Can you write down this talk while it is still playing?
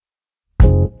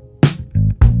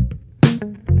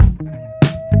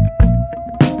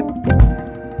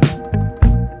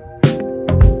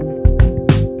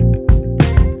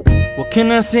Can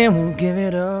I say I won't give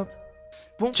it up?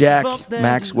 Jack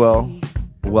Maxwell,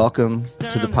 welcome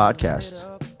to the podcast.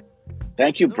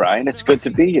 Thank you, Brian. It's good to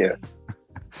be here.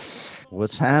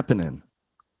 What's happening?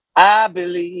 I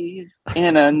believe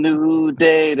in a new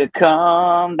day to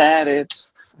come, that it's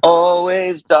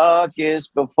always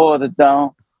darkest before the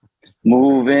dawn.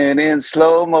 Moving in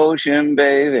slow motion,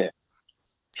 baby.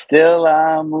 Still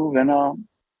I'm moving on.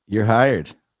 You're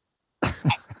hired.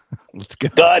 Let's go.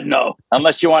 God, no.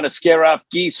 Unless you want to scare off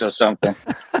geese or something.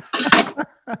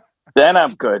 Then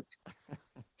I'm good.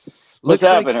 What's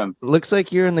happening? Looks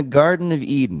like you're in the Garden of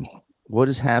Eden. What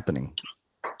is happening?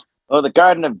 Oh, the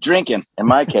Garden of Drinking, in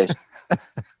my case.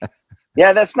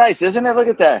 Yeah, that's nice, isn't it? Look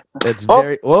at that. That's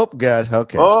very... Oh, God.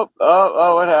 Okay. Oh,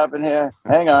 what happened here?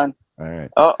 Hang on. All right.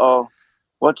 Uh-oh.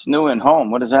 What's new in home?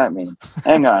 What does that mean?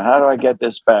 Hang on. How do I get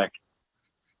this back?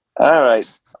 All right.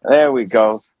 There we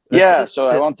go. Yeah, so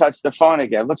I won't touch the phone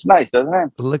again. Looks nice, doesn't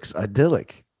it? It looks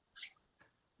idyllic.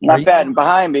 Not bad. And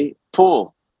behind me,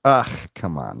 pool.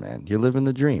 Come on, man. You're living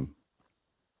the dream.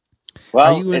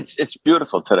 Well, it's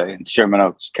beautiful today in Sherman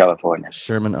Oaks, California.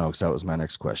 Sherman Oaks. That was my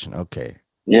next question. Okay.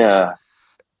 Yeah.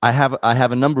 I have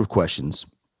a number of questions.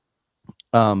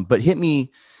 But hit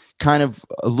me kind of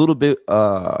a little bit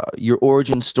your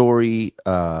origin story,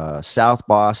 South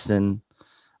Boston.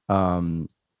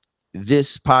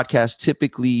 This podcast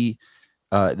typically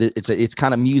it's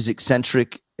kind of music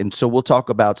centric, and so we'll talk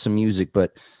about some music,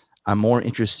 but I'm more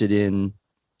interested in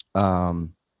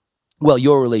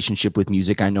your relationship with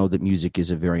music. I know that music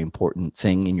is a very important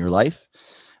thing in your life,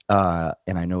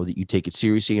 and I know that you take it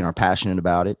seriously and are passionate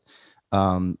about it.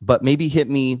 But maybe hit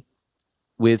me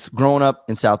with growing up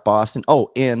in South Boston.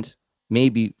 Oh, and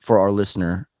maybe for our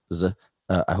listener,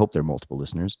 I hope there are multiple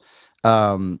listeners,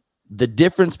 the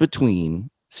difference between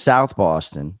South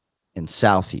Boston and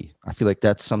Southie. I feel like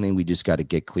that's something we just got to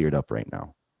get cleared up right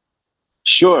now.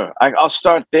 Sure. I'll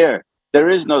start there. There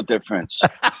is no difference.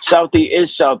 Southie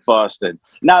is South Boston.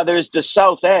 Now there's the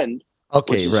South End,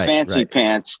 which is fancy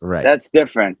pants. Right. That's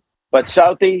different. But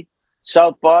Southie,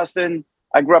 South Boston,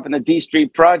 I grew up in the D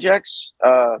Street projects,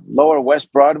 Lower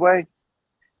West Broadway.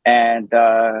 And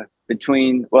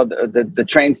between, the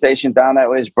train station down that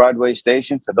way is Broadway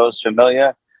Station, for those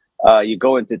familiar. You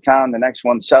go into town, the next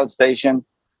one's South Station.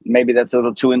 Maybe that's a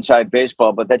little too inside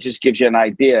baseball, but that just gives you an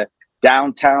idea.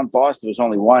 Downtown Boston was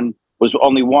only one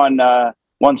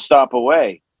stop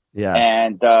away. Yeah.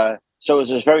 And so it was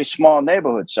a very small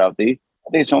neighborhood, Southie. I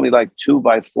think it's only like 2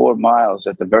 by 4 miles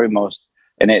at the very most.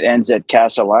 And it ends at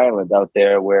Castle Island out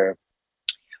there where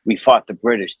we fought the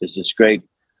British. There's this great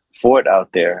fort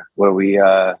out there where we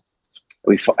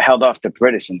held off the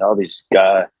British, and all these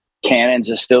cannons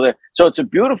are still there. So it's a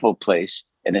beautiful place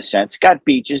in a sense. Got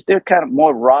beaches. They're kind of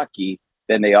more rocky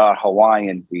than they are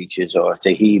Hawaiian beaches or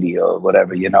Tahiti or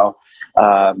whatever,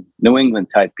 New England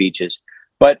type beaches.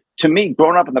 But to me,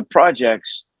 growing up in the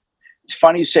projects, it's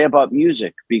funny you say about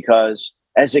music, because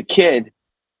as a kid,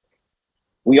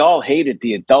 we all hated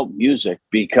the adult music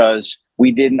because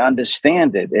we didn't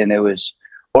understand it. And it was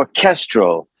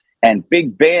orchestral and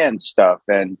big band stuff.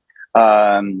 And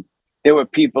there were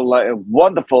people like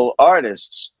wonderful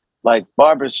artists like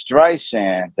Barbra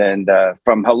Streisand and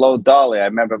from Hello Dolly. I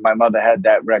remember my mother had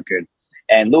that record,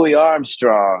 and Louis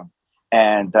Armstrong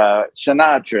and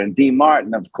Sinatra and Dean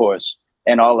Martin, of course,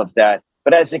 and all of that.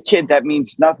 But as a kid, that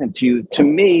means nothing to you. To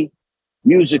me,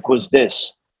 music was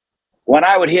this. When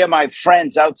I would hear my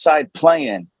friends outside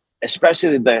playing,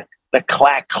 especially the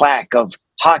clack clack of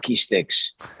hockey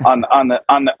sticks on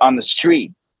the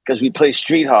street, because we play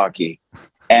street hockey,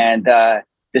 and the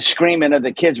screaming of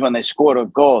the kids when they scored a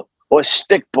goal, or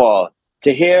stickball,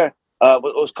 to hear what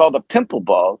was called a pimple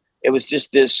ball. It was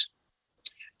just this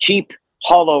cheap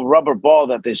hollow rubber ball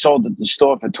that they sold at the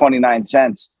store for 29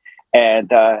 cents.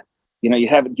 And, you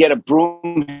get a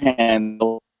broom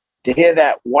handle to hear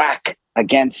that whack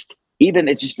against, even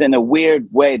it's just in a weird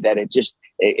way that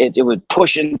it would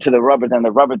push into the rubber, then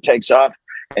the rubber takes off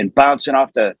and bouncing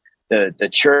off the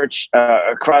church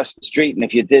across the street. And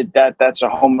if you did that, that's a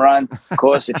home run. Of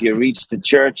course, if you reach the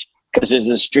church, because there's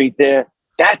a street there,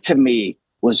 that to me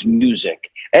was music.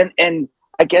 And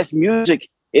I guess music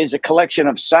is a collection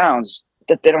of sounds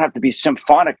that they don't have to be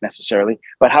symphonic necessarily,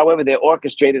 but however they're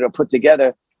orchestrated or put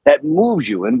together, that moves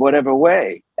you in whatever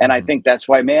way. And I think that's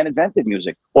why man invented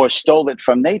music, or stole it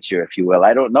from nature, if you will.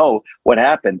 I don't know what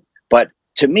happened, but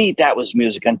to me, that was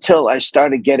music until I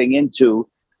started getting into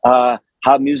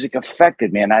how music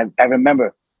affected me. And I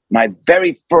remember my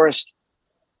very first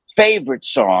favorite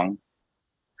song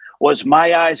was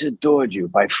My Eyes Adored You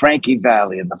by Frankie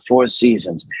Valli and the Four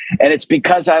Seasons. And it's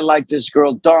because I like this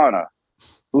girl, Donna.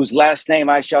 whose last name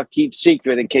I shall keep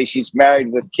secret in case she's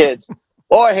married with kids,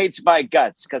 or hates my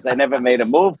guts because I never made a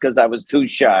move because I was too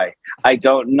shy. I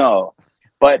don't know.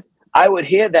 But I would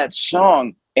hear that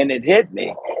song and it hit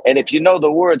me. And if you know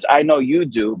the words, I know you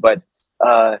do, but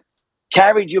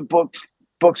carried your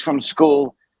books from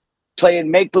school,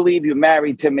 playing make believe you're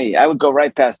married to me. I would go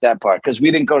right past that part because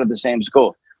we didn't go to the same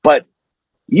school. But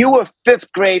you were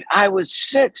 5th grade, I was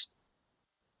 6th.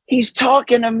 He's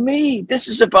talking to me. This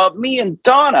is about me and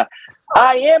Donna.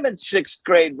 I am in 6th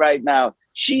grade right now.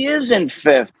 She is in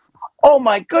 5th. Oh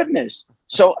my goodness.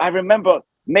 So I remember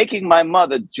making my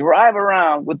mother drive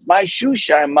around with my shoe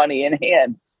shine money in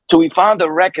hand till we found a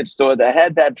record store that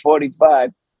had that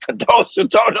 45. For those who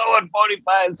don't know what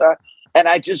 45s are. And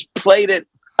I just played it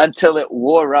until it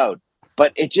wore out.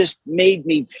 But it just made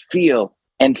me feel.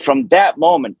 And from that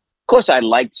moment, of course, I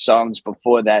liked songs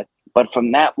before that. But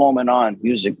from that moment on,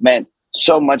 music meant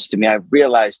so much to me. I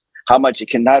realized how much it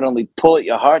can not only pull at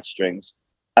your heartstrings,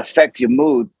 affect your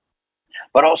mood,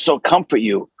 but also comfort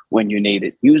you when you need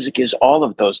it. Music is all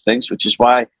of those things, which is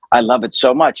why I love it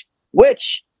so much.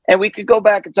 And we could go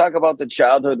back and talk about the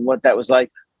childhood and what that was like,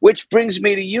 which brings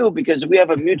me to you, because we have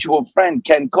a mutual friend,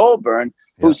 Ken Colburn,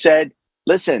 who said,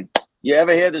 listen, you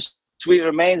ever hear the Sweet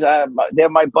Remains? They're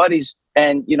my buddies.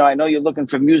 And, I know you're looking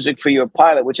for music for your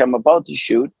pilot, which I'm about to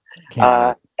shoot.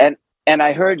 And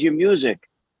I heard your music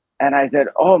and I said,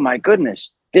 oh my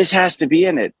goodness, this has to be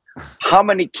in it. How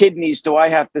many kidneys do I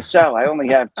have to sell? I only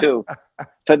have 2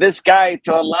 for this guy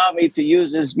to allow me to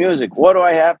use his music. What do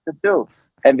I have to do?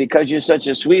 And because you're such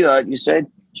a sweetheart, you said,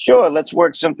 sure, let's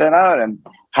work something out. And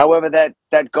however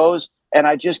that goes. And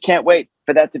I just can't wait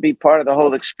for that to be part of the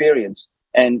whole experience.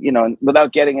 And,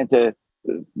 without getting into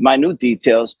minute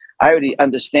details, I already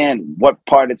understand what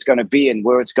part it's going to be and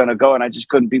where it's going to go. And I just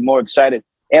couldn't be more excited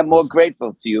and more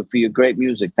grateful to you for your great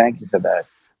music. Thank you for that.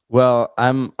 Well,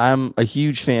 I'm a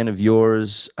huge fan of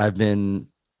yours. I've been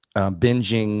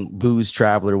binging Booze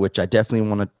Traveler, which I definitely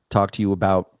want to talk to you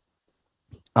about.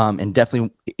 And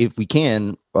definitely, if we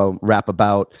can, rap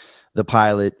about the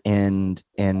pilot and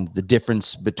the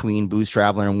difference between Booze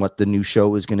Traveler and what the new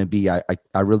show is going to be. I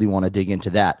really want to dig into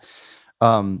that.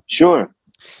 Sure.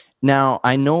 Now,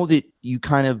 I know that you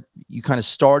kind of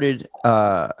started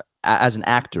as an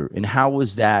actor, and how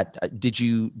was that? Did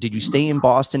you stay in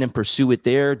Boston and pursue it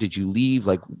there? Did you leave?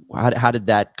 Like, how did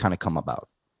that kind of come about?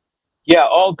 Yeah,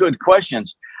 all good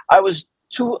questions. I was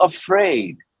too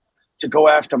afraid to go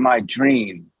after my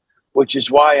dream, which is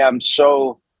why I'm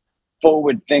so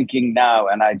forward thinking now.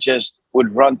 And I just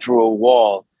would run through a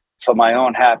wall for my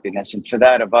own happiness and for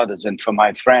that of others and for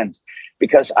my friends,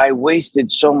 because I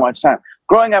wasted so much time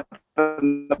growing up.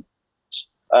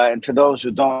 And for those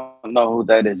who don't know who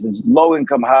that is, this low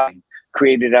income housing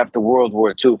created after World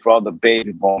War II for all the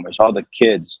baby boomers, all the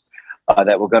kids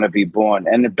that were going to be born.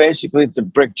 And it's a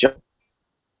brick job.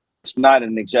 It's not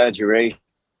an exaggeration.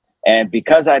 And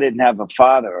because I didn't have a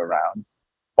father around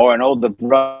or an older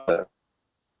brother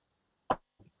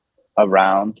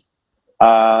around,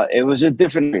 it was a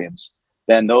different experience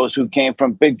than those who came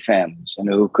from big families and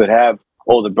who could have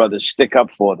older brothers stick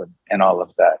up for them and all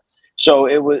of that. So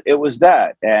it was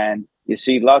that. And you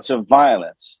see lots of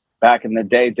violence. Back in the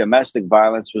day, domestic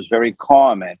violence was very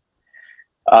common.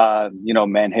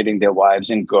 Men hitting their wives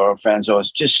and girlfriends, or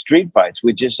it's just street fights.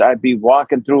 I'd be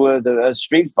walking through a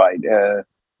street fight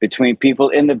between people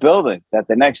in the building that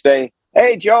the next day,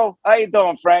 hey, Joe, how you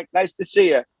doing, Frank? Nice to see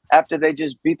you. After they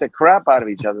just beat the crap out of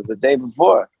each other the day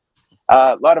before.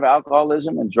 A lot of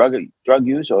alcoholism and drug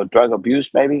use or drug abuse,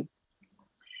 maybe.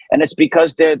 And it's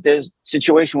because their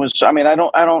situation was, I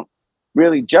don't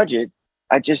really judge it.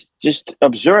 I just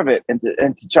observe it and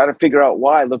to try to figure out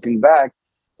why, looking back.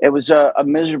 It was a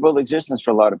miserable existence for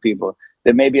a lot of people.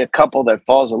 There may be a couple that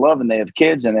falls in love and they have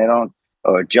kids and they don't,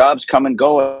 or jobs come and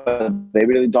go. They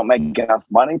really don't make enough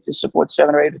money to support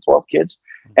 7 or 8 or 12 kids.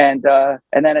 And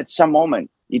then at some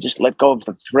moment, you just let go of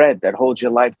the thread that holds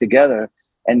your life together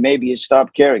and maybe you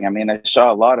stop caring. I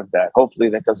saw a lot of that. Hopefully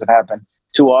that doesn't happen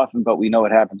too often, but we know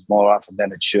it happens more often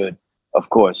than it should, of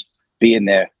course, being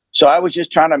there. So I was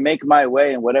just trying to make my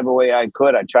way in whatever way I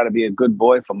could. I try to be a good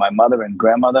boy for my mother and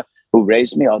grandmother who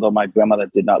raised me, although my grandmother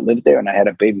did not live there and I had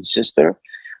a baby sister.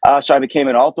 So I became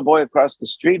an altar boy across the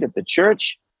street at the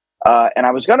church. And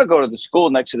I was going to go to the school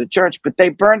next to the church, but they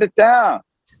burned it down.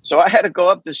 So I had to go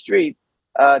up the street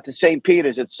to St.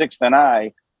 Peter's at 6th and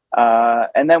I.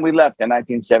 And then we left in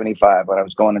 1975 when I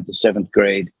was going into 7th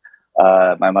grade.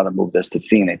 My mother moved us to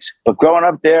Phoenix. But growing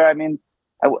up there,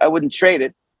 I wouldn't trade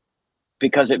it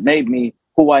because it made me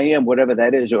who I am, whatever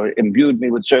that is, or imbued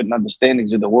me with certain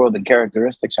understandings of the world and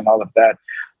characteristics and all of that.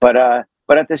 But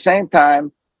at the same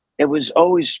time, it was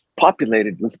always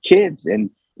populated with kids, and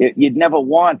you'd never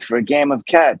want for a game of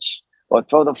catch or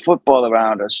throw the football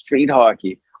around or street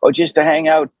hockey or just to hang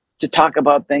out to talk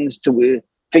about things to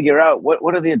figure out what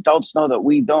do the adults know that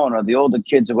we don't, or the older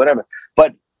kids or whatever.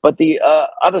 But the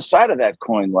other side of that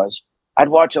coin was I'd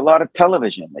watch a lot of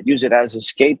television. I'd use it as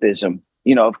escapism,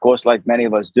 you know, of course, like many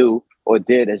of us do or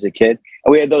did as a kid.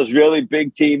 And we had those really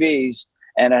big TVs,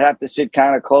 and I'd have to sit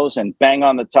kind of close and bang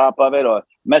on the top of it or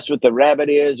mess with the rabbit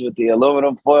ears with the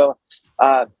aluminum foil.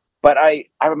 But I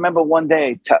remember one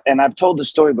day, and I've told the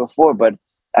story before, but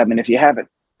I mean, if you haven't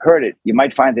heard it, you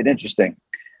might find it interesting.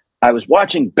 I was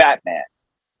watching Batman,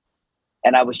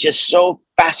 and I was just so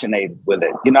fascinated with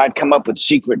it. You know, I'd come up with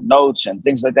secret notes and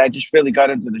things like that. I just really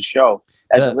got into the show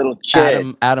as a little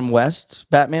kid. Adam West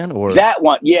Batman, or that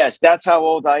one? Yes, that's how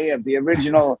old I am. The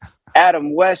original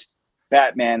Adam West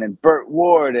Batman, and Burt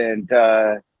Ward, and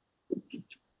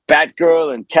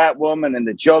Batgirl, and Catwoman, and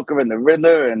the Joker, and the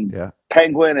Riddler, and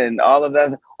Penguin, and all of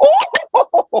that.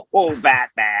 Oh,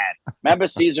 Batman! Remember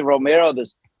Cesar Romero,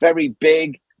 this very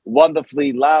big,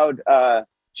 wonderfully loud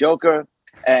Joker.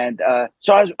 And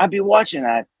so I'd be watching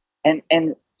that,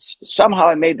 and somehow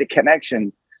I made the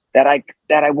connection that I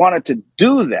wanted to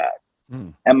do that.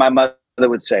 And my mother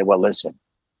would say, "Well, listen,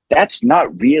 that's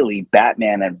not really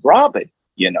Batman and Robin,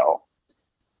 you know."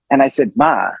 And I said,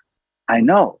 "Ma, I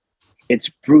know, it's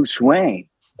Bruce Wayne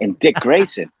and Dick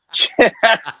Grayson."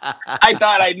 I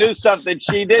thought I knew something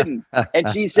she didn't, and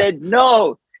she said,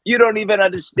 "No, you don't even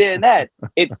understand that.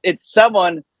 It's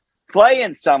someone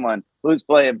playing someone who's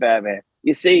playing Batman."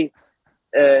 You see,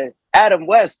 Adam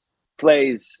West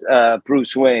plays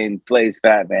Bruce Wayne, plays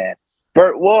Batman.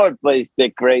 Burt Ward plays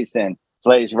Dick Grayson,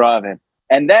 plays Robin.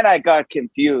 And then I got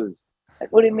confused.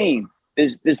 Like, what do you mean?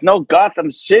 There's no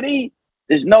Gotham City?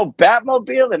 There's no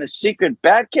Batmobile in a secret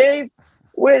Batcave?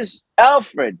 Where's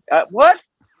Alfred? What?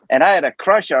 And I had a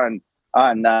crush on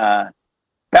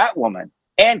Batwoman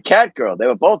and Catgirl. They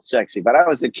were both sexy, but I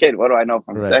was a kid. What do I know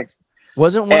from sex?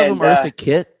 Wasn't one of them Eartha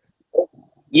Kitt?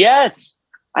 Yes,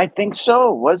 I think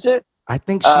so. Was it? I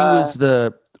think she was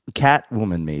the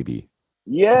Catwoman, maybe.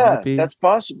 Yeah, that's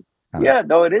possible. Yeah,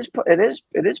 no, it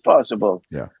is possible.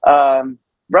 Yeah.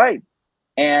 Right.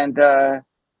 And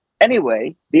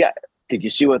anyway, did you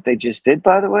see what they just did,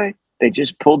 by the way? They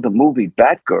just pulled the movie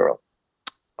Batgirl.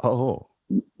 Oh.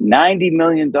 $90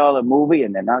 million movie,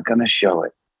 and they're not going to show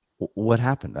it. What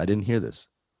happened? I didn't hear this.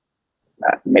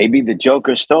 Maybe the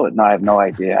Joker stole it. No, I have no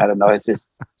idea. I don't know. It's just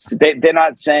they're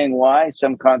not saying why.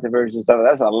 Some controversial stuff.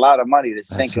 That's a lot of money to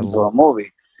sink into a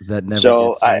movie that never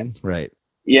gets seen. Right.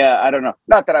 Yeah, I don't know.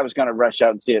 Not that I was going to rush out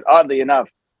and see it. Oddly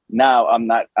enough, now I'm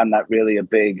not really a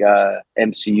big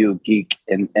MCU geek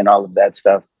and all of that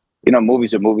stuff. You know,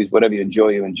 movies are movies. Whatever you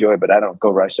enjoy. But I don't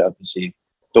go rush out to see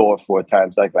Thor 4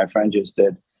 times like my friend just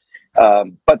did.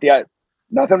 But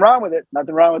nothing wrong with it.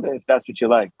 Nothing wrong with it if that's what you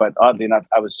like. But oddly enough,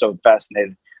 I was so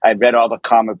fascinated. I read all the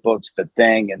comic books, The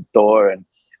Thing and Thor and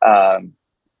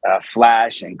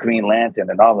Flash and Green Lantern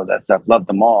and all of that stuff. Loved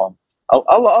them all.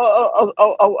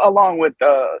 Along with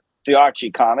the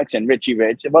Archie comics and Richie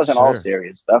Rich. It wasn't all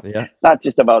serious stuff. Yeah. Not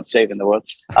just about saving the world.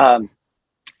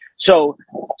 So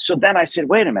then I said,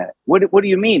 wait a minute. What do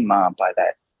you mean, Mom, by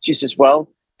that? She says, well,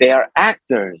 they are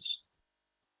actors.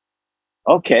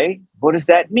 Okay, what does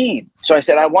that mean? So I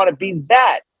said, I want to be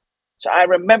that. So I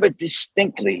remember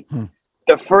distinctly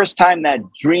the first time that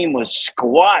dream was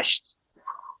squashed.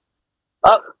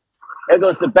 Oh, there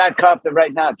goes the Batcopter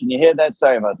right now. Can you hear that?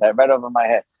 Sorry about that. Right over my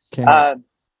head.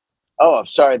 I'm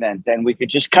sorry then. Then we could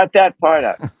just cut that part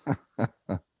out.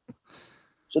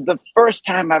 So the first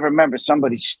time I remember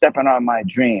somebody stepping on my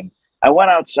dream, I went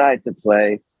outside to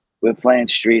play. We were playing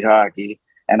street hockey.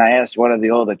 And I asked one of the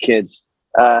older kids,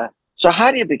 so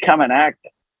how do you become an actor?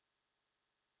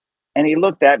 And he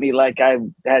looked at me like I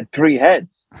had 3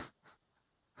 heads.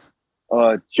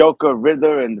 Joker,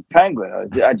 Riddler, and the Penguin.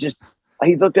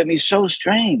 He looked at me so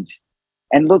strange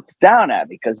and looked down at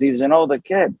me because he was an older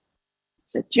kid. I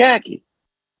said, Jackie,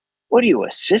 what are you, a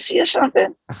sissy or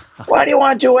something? Why do you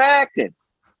want to do acting?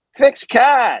 Fix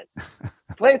cars.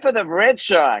 Play for the Red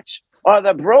Sox or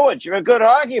the Bruins. You're a good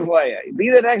hockey player. Be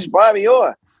the next Bobby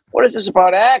Orr. What is this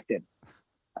about acting?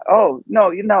 Oh,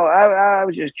 no, I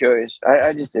was just curious.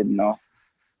 I just didn't know.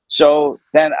 So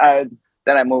then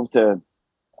we moved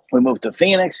to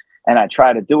Phoenix, and I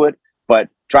tried to do it, but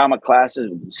drama classes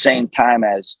were the same time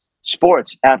as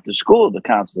sports after school, the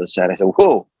counselor said. I said,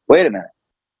 whoa, wait a minute.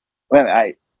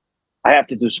 I have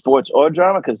to do sports or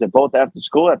drama because they're both after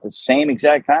school at the same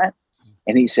exact time?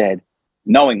 And he said,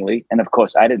 knowingly, and of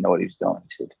course I didn't know what he was doing. He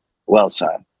said, well,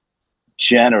 son,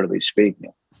 generally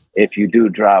speaking, if you do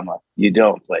drama, you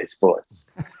don't play sports.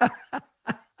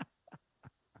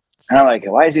 And I'm like,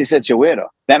 why is he such a weirdo?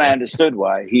 Then I understood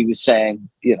why. He was saying,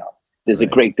 there's a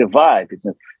great divide.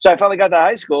 So I finally got to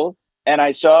high school and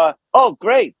I saw, oh,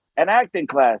 great, an acting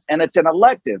class. And it's an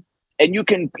elective. And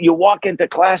you walk into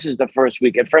classes the first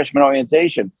week at freshman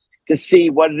orientation to see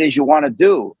what it is you want to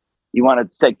do. You want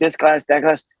to take this class, that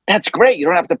class. That's great. You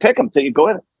don't have to pick them till you go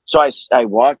in. So I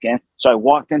walk in. So I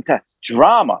walked into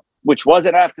drama, which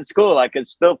wasn't after school. I could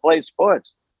still play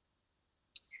sports.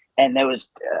 And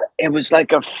it was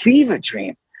like a fever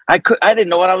dream. I didn't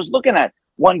know what I was looking at.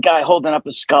 One guy holding up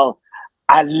a skull.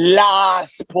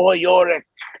 Alas, poor Yorick.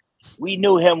 We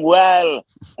knew him well.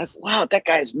 Like, wow, that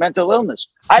guy has mental illness.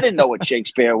 I didn't know what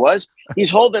Shakespeare was. He's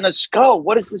holding a skull.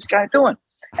 What is this guy doing?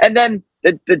 And then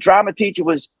the drama teacher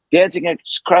was dancing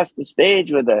across the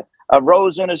stage with a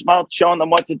rose in his mouth, showing them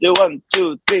what to do. 1,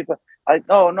 2, 3, 4.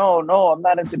 No, I'm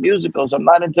not into musicals. I'm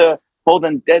not into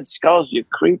holding dead skulls, you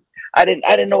creep. I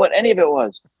didn't know what any of it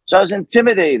was. So I was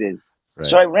intimidated. Right.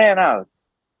 So I ran out.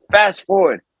 Fast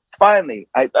forward. Finally,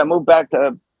 I moved back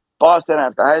to Boston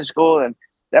after high school. And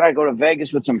then I go to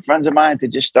Vegas with some friends of mine to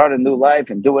just start a new life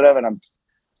and do whatever. And I'm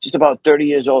just about 30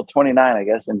 years old, 29, I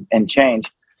guess, and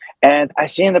change. And I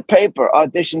see in the paper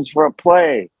auditions for a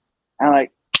play. I'm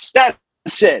like,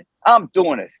 that's it. I'm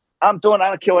doing it. I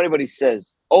don't care what anybody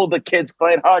says. Older kids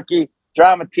playing hockey,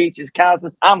 drama teachers,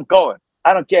 counselors. I'm going.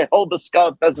 I don't care. Hold the skull.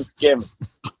 It doesn't scare me.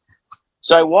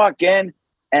 So I walk in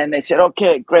and they said,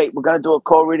 okay, great. We're going to do a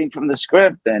cold reading from the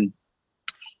script. And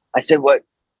I said, what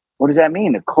does that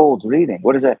mean? A cold reading?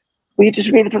 What is that? Well, you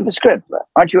just read it from the script.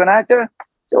 Aren't you an actor? I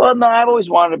said, well, no, I've always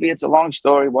wanted to be. It's a long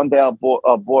story. One day I'll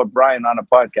bore Brian on a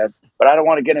podcast, but I don't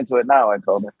want to get into it now, I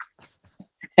told her.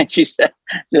 And she said,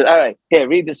 all right, here,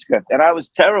 read the script. And I was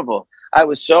terrible.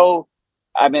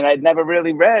 I'd never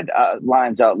really read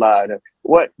lines out loud.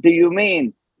 What do you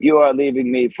mean you are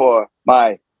leaving me for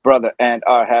my brother and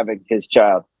are having his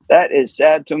child? That is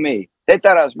sad to me. They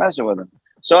thought I was messing with them.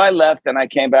 So I left and I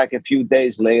came back a few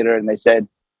days later and they said,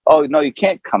 oh, no, you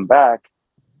can't come back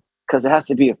because it has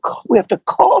to be we have to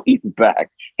call you back.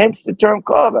 Hence the term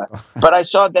callback. But I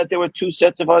saw that there were 2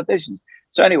 sets of auditions.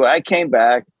 So anyway, I came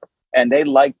back and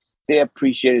they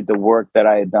appreciated the work that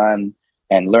I had done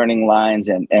and learning lines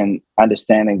and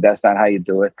understanding that's not how you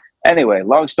do it. Anyway,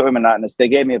 long story monotonous. They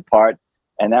gave me a part,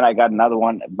 and then I got another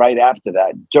one right after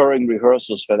that. During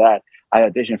rehearsals for that, I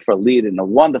auditioned for a lead in a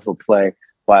wonderful play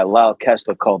by Lyle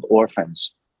Kessler called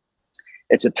Orphans.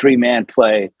 It's a 3-man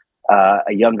play,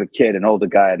 a younger kid, an older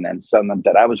guy, and then someone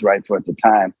that I was writing for at the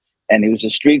time. And he was a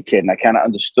street kid, and I kind of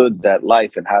understood that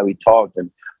life and how he talked and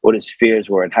what his fears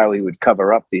were and how he would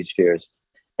cover up these fears.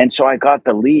 And so I got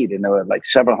the lead, and there were like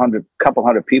couple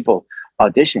hundred people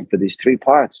auditioning for these 3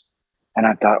 parts. And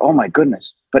I thought, oh my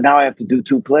goodness, but now I have to do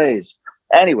 2 plays.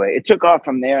 Anyway, it took off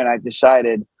from there, and I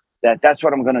decided that that's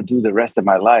what I'm going to do the rest of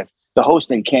my life. The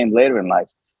hosting came later in life.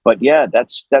 But yeah,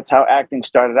 that's how acting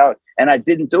started out. And I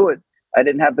didn't do it. I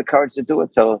didn't have the courage to do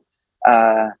it till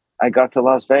I got to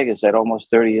Las Vegas at almost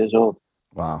 30 years old.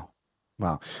 Wow.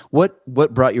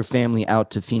 What brought your family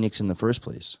out to Phoenix in the first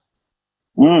place?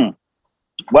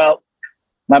 Well,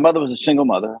 my mother was a single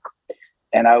mother,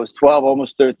 and I was 12,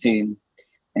 almost 13,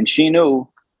 and she knew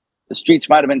the streets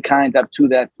might have been kind up to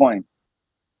that point.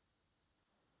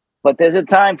 But there's a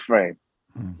time frame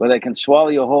where they can swallow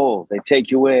you whole. They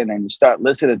take you in, and you start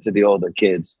listening to the older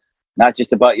kids, not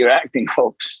just about your acting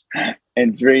hopes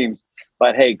and dreams,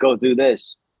 but hey, go do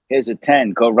this. Here's a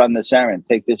 10. Go run this errand.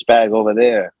 Take this bag over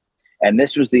there. And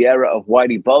this was the era of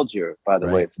Whitey Bulger, by the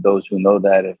way, for those who know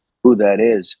that, who that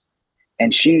is.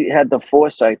 And she had the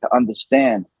foresight to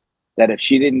understand that if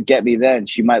she didn't get me then,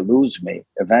 she might lose me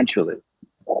eventually.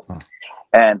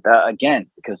 And again,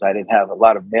 because I didn't have a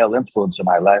lot of male influence in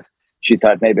my life, she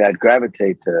thought maybe I'd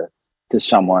gravitate to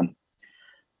someone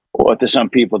or to some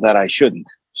people that I shouldn't.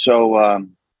 So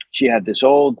she had this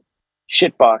old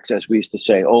shitbox, as we used to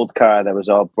say, old car that was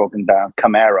all broken down,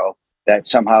 Camaro, that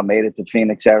somehow made it to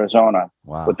Phoenix, Arizona,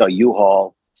 with the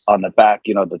U-Haul on the back,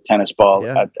 the tennis ball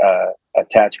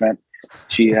attachment.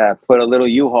 She put a little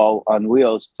U-Haul on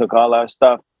wheels, took all our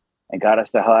stuff, and got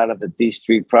us the hell out of the D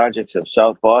Street projects of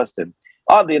South Boston.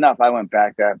 Oddly enough, I went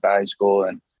back there after high school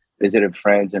and visited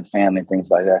friends and family, things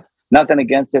like that. Nothing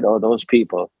against it or those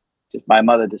people. Just my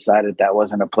mother decided that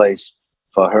wasn't a place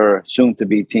for her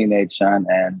soon-to-be teenage son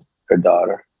and her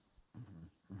daughter.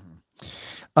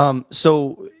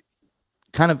 So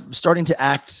kind of starting to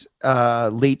act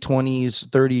late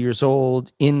 20s, 30 years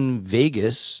old in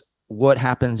Vegas. What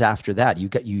happens after that?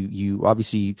 You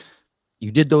obviously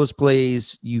you did those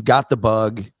plays, you got the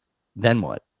bug, then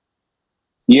what?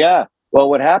 Yeah. Well,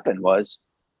 what happened was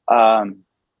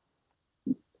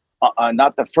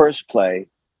not the first play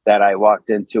that I walked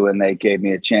into and they gave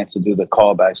me a chance to do the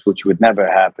callbacks, which would never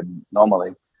happen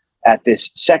normally. At this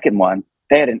second one,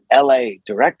 they had an LA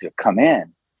director come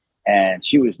in and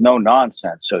she was no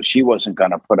nonsense. So she wasn't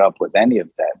going to put up with any of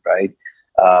that, right?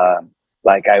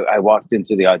 Like I walked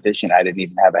into the audition, I didn't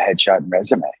even have a headshot and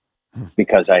resume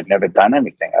because I'd never done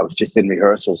anything. I was just in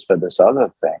rehearsals for this other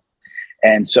thing.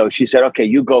 And so she said, okay,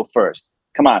 you go first.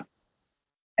 Come on.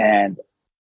 And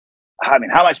I mean,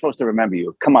 how am I supposed to remember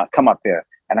you? Come on, come up here.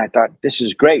 And I thought, this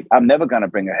is great. I'm never going to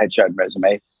bring a headshot and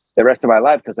resume the rest of my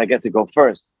life because I get to go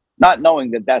first. Not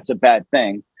knowing that that's a bad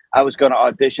thing. I was going to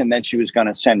audition, then she was going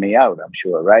to send me out, I'm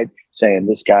sure, right? Saying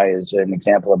this guy is an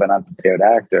example of an unprepared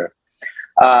actor.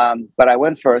 But I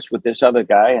went first with this other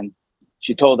guy and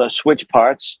she told us switch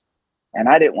parts. And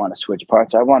I didn't want to switch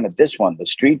parts. I wanted this one, the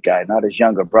street guy, not his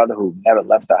younger brother who never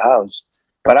left the house.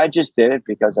 But I just did it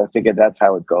because I figured that's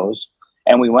how it goes.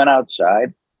 And we went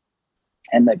outside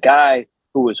and the guy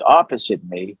who was opposite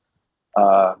me,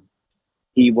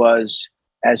 he was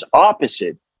as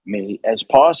opposite me as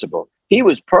possible. He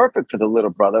was perfect for the little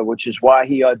brother, which is why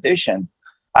he auditioned.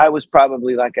 I was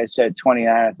probably, like I said,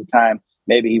 29 at the time.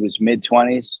 Maybe he was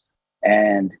mid-20s.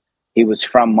 And he was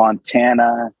from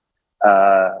Montana.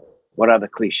 What other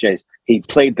cliches? He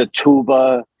played the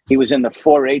tuba. He was in the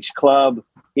 4-H club.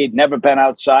 He'd never been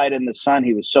outside in the sun.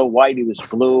 He was so white, he was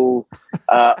blue.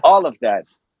 All of that.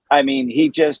 I mean, he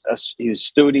was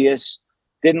studious,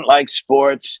 didn't like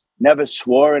sports, never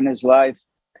swore in his life.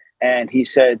 And he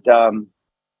said,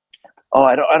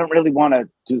 I don't really want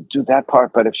to do that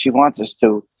part, but if she wants us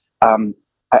to,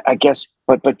 I guess,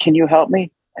 but can you help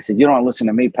me? I said, you don't want to listen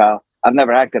to me, pal. I've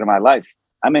never acted in my life.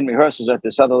 I'm in rehearsals at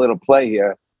this other little play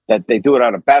here that they do it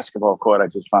on a basketball court, I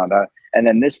just found out. And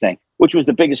then this thing, which was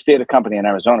the biggest theater company in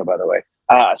Arizona, by the way.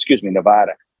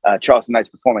 Nevada, Charleston Knights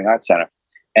Performing Arts Center.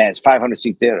 And it's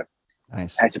 500-seat theater.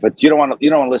 Nice. I said, but you don't want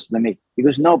to listen to me. He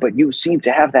goes, no, but you seem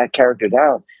to have that character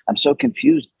down. I'm so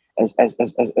confused as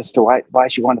to why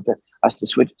she wanted us to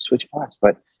switch parts.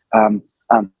 But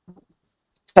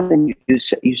something you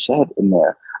said in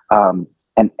there,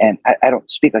 and I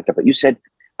don't speak like that, but you said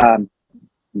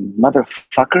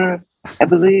motherfucker, I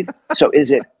believe. So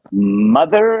is it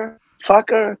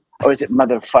motherfucker or is it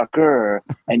motherfucker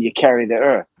and you carry the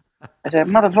er? I said,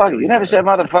 motherfucker. You never said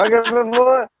motherfucker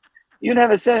before? You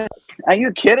never said, are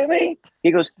you kidding me?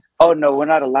 He goes, oh, no, we're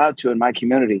not allowed to in my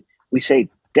community. We say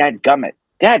dadgummit.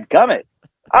 Dadgummit.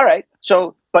 All right.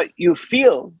 So, but you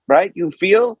feel, right? You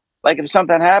feel like if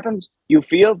something happens, you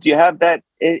feel, do you have that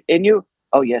in you?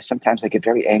 Oh, yes. Sometimes I get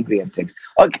very angry at things.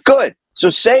 Okay, good. So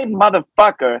say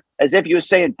motherfucker as if you were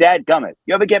saying dadgummit.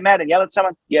 You ever get mad and yell at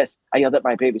someone? Yes. I yelled at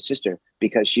my baby sister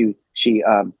because she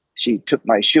took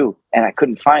my shoe and I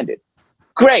couldn't find it.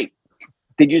 Great.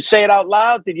 Did you say it out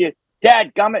loud? Did you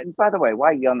dadgummit? And by the way,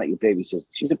 why are you yelling at your baby sister?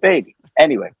 She's a baby.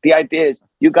 Anyway, the idea is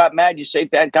you got mad, you say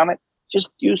dadgummit, just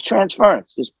use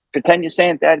transference. Just pretend you're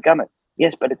saying dadgummit.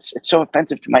 Yes, but it's so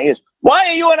offensive to my ears. Why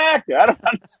are you an actor? I don't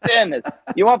understand this.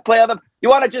 You want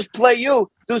to just play you,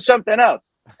 do something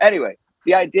else. Anyway,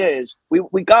 the idea is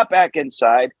we got back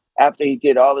inside after he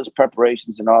did all his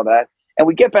preparations and all that. And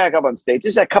we get back up on stage.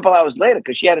 This is a couple hours later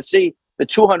because she had to see the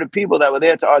 200 people that were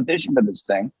there to audition for this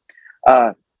thing.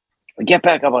 We get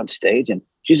back up on stage and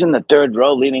she's in the third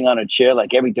row, leaning on her chair,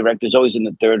 like every director's always in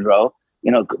the third row,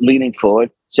 leaning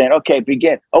forward, saying, okay,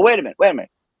 begin. Oh, wait a minute.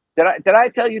 Did I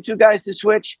tell you two guys to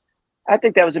switch? I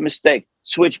think that was a mistake.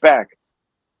 Switch back.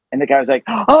 And the guy was like,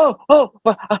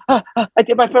 I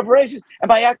did my preparations and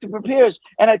my actor prepares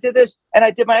and I did this and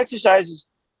I did my exercises.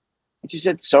 And she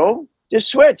said, so just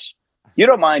switch. You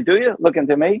don't mind, do you? Looking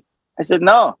to me. I said,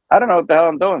 no, I don't know what the hell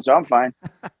I'm doing, so I'm fine.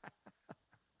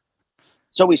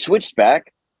 So we switched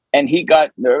back and he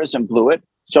got nervous and blew it.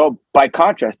 So by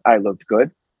contrast, I looked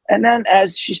good. And then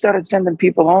as she started sending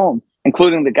people home,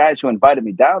 including the guys who invited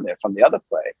me down there from the other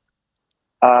play,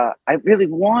 I really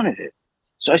wanted it.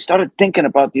 So I started thinking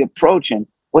about the approach and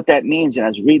what that means. And I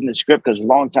was reading the script because a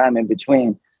long time in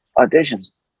between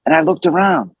auditions. And I looked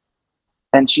around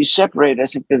and she separated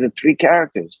us into the three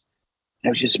characters. And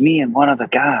it was just me and one other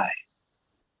guy.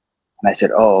 And I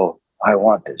said, oh, I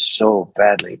want this so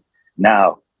badly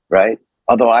now, right?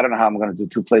 Although I don't know how I'm going to do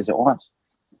two plays at once.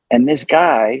 And this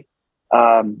guy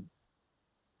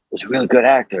was a really good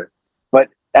actor. But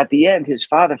at the end, his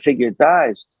father figure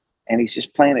dies and he's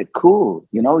just playing it cool.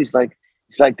 He's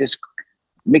like this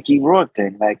Mickey Rourke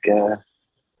thing, like, hey,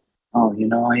 what are you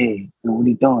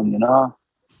doing,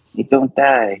 You don't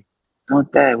die.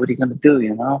 Don't die. What are you going to do,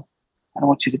 I don't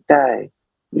want you to die.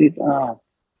 What are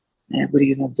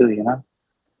you going to do,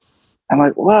 I'm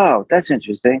like, wow, that's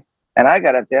interesting. And I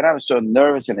got up there and I was so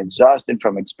nervous and exhausted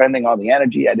from expending all the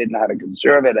energy. I didn't know how to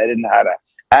conserve it. I didn't know how to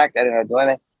act. I didn't know how to do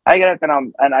anything. I get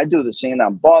up and I do the scene.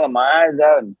 I'm bawling my eyes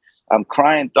out and I'm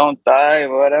crying, don't die,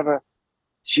 or whatever.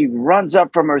 She runs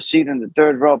up from her seat in the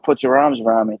third row, puts her arms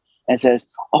around me and says,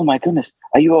 "Oh my goodness,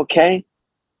 are you okay?"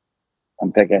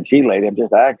 I'm thinking, gee, lady, I'm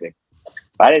just acting.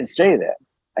 I didn't say that.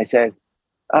 I said,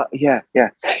 yeah,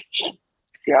 I'm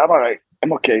all right.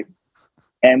 I'm okay.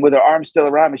 And with her arm still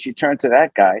around me, she turned to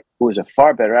that guy who was a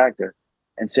far better actor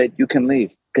and said, "You can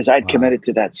leave," because I'd committed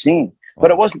to that scene. Wow.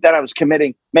 But it wasn't that I was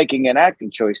making an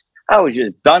acting choice. I was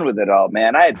just done with it all,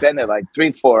 man. I had been there like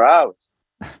 3-4 hours.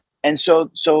 And so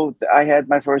I had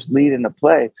my first lead in the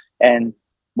play. And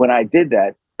when I did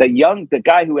that, the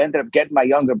guy who ended up getting my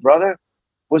younger brother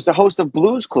was the host of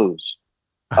Blue's Clues.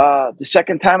 The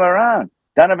second time around,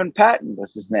 Donovan Patton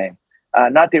was his name,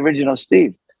 not the original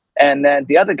Steve. And then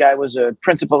the other guy was a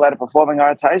principal at a performing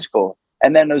arts high school.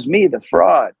 And then there was me, the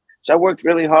fraud. So I worked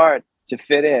really hard to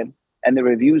fit in. And the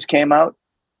reviews came out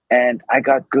and I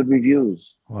got good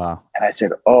reviews. Wow. And I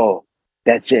said, oh,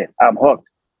 that's it. I'm hooked.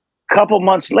 Couple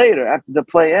months later, after the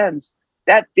play ends,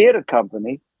 that theater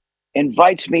company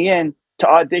invites me in to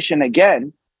audition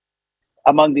again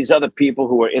among these other people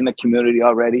who were in the community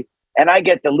already. And I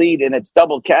get the lead and it's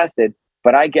double casted,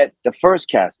 but I get the first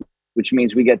cast, which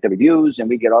means we get the reviews and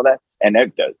we get all that. And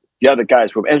the other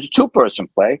guys were, it was a 2-person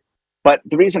play. But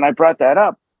the reason I brought that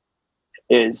up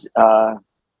is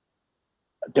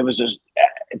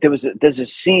there's a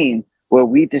scene where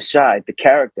we decide, the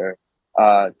character,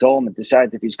 Dolman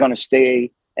decides if he's going to stay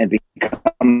and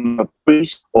become a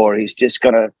priest or he's just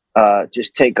going to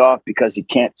just take off because he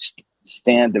can't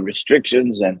stand the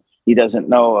restrictions and he doesn't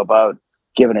know about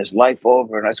giving his life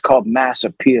over. And it's called Mass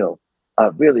Appeal,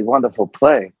 a really wonderful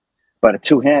play, but a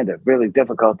two-hander, really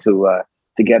difficult to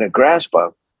get a grasp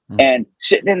of. And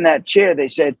sitting in that chair, they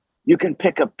said, you can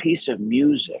pick a piece of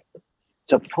music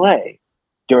to play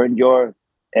during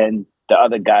and the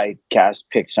other guy cast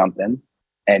picked something.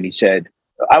 And he said,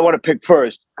 I want to pick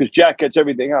first because Jack gets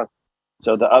everything else.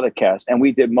 So the other cast, and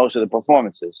we did most of the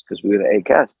performances because we were the A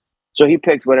cast. So he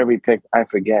picked whatever he picked, I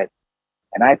forget.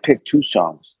 And I picked 2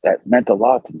 songs that meant a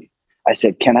lot to me. I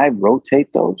said, can I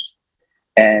rotate those?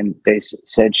 And they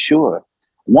said, sure.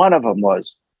 One of them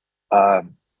was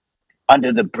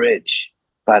Under the Bridge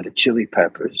by the Chili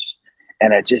Peppers.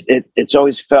 And it's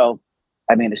always felt,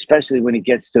 I mean, especially when he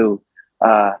gets to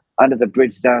Under the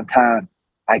Bridge downtown,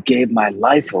 I gave my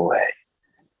life away.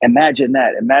 Imagine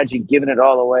that. Imagine giving it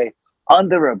all away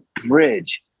under a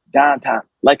bridge downtown,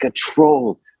 like a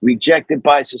troll, rejected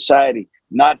by society,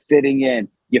 not fitting in.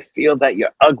 You feel that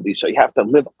you're ugly, so you have to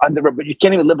live under a bridge. You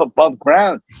can't even live above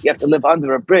ground. You have to live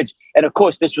under a bridge. And of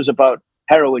course, this was about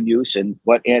heroin use and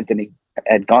what Anthony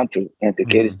had gone through.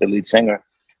 Anthony Kiedis, the lead singer.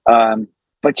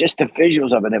 But just the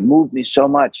visuals of it, it moved me so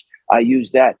much. I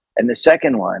used that. And the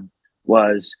second one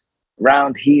was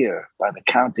Round Here by the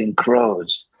Counting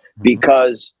Crows,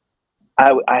 because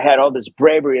I had all this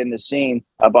bravery in the scene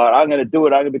about, I'm going to do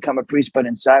it, I'm going to become a priest, but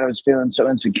inside I was feeling so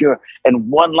insecure. And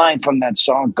one line from that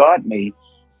song got me.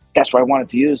 That's why I wanted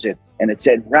to use it. And it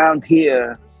said, round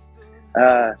here,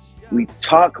 we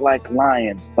talk like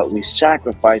lions, but we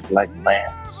sacrifice like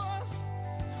lambs.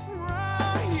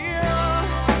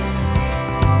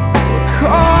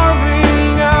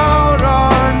 Carving out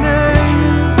our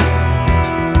names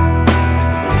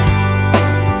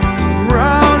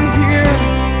round here.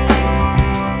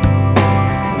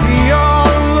 We all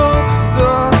look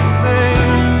the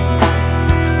same.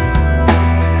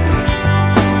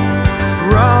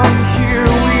 Round here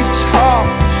we talk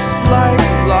just like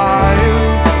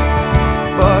liars,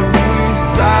 but we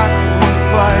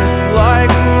sacrifice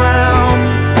like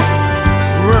lambs.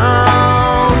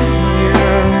 Round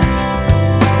here,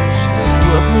 she's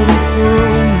slipping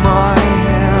through my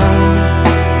hands.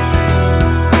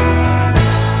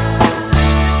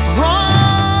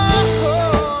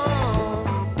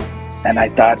 And I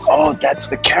thought, oh, that's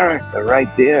the character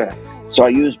right there. So I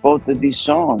used both of these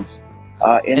songs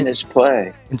in this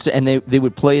play. And they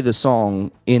would play the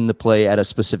song in the play at a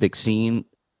specific scene.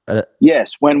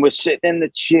 Yes, when we're sitting in the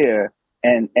chair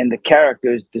and the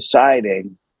character is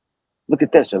deciding, look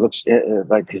at this, it looks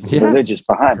like religious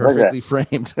behind. Perfectly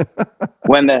framed.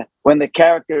 when the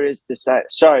character is deciding,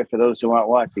 sorry for those who aren't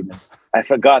watching this, I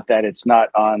forgot that it's not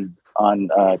on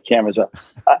cameras.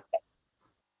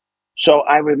 So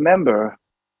I remember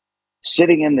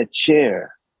sitting in the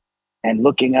chair and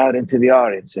looking out into the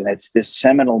audience, and it's this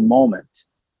seminal moment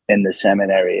in the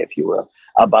seminary, if you will,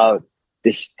 about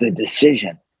the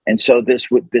decision. And so this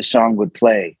song would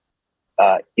play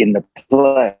in the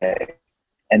play,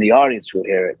 and the audience would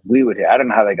hear it. We would hear. I don't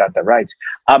know how they got the rights.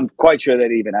 I'm quite sure they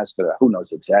didn't even ask for that. Who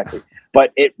knows exactly?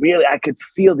 But it really, I could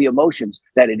feel the emotions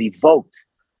that it evoked.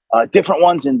 Different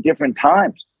ones in different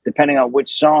times, depending on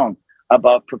which song,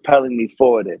 about propelling me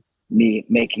forward and me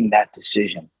making that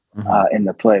decision in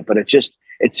the play. But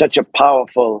it's such a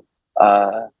powerful,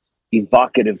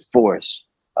 evocative force,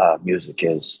 music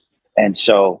is. And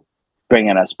so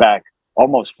bringing us back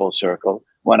almost full circle,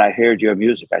 when I heard your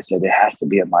music, I said, it has to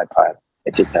be in my pilot.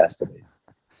 It just has to be.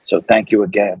 So thank you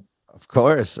again. Of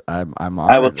course. I'm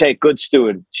honored. I will take good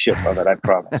stewardship of it, I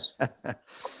promise.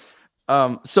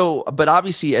 But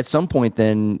obviously at some point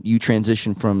then you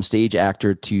transitioned from stage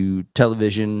actor to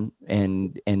television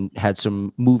and had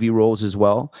some movie roles as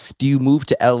well. Do you move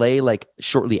to LA like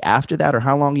shortly after that, or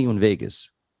how long are you in Vegas?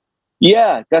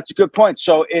 Yeah, that's a good point.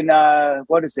 So in,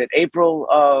 what is it? April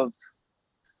of,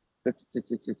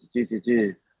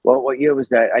 what year was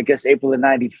that? I guess April of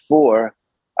 94,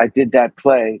 I did that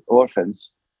play, Orphans.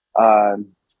 Actually,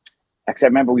 I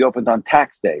remember we opened on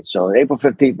tax day. So April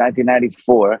 15th,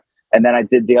 1994. And then I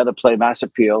did the other play, Mass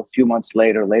Appeal, a few months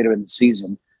later in the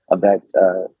season of that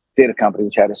theater company,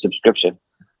 which had a subscription.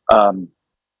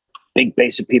 Big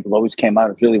base of people always came out.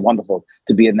 It was really wonderful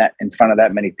to be in front of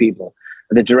that many people.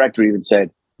 And the director even said,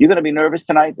 "You're going to be nervous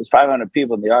tonight? There's 500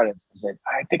 people in the audience." I said,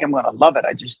 "I think I'm going to love it.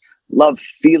 I just love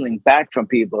feeling back from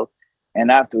people."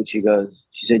 And afterwards, she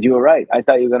said, "You were right. I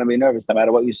thought you were going to be nervous no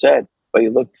matter what you said, but you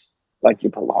looked like you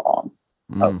belong."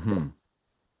 Mm-hmm.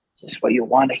 Just what you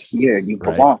want to hear. You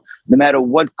belong. No matter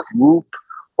what group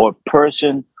or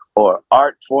person or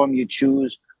art form you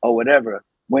choose or whatever,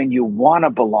 when you want to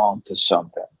belong to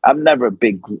something. I'm never a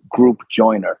big group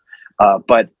joiner,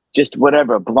 but just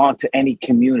whatever, belong to any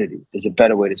community is a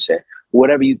better way to say it.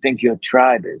 Whatever you think your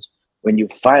tribe is, when you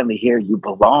finally hear you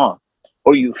belong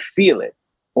or you feel it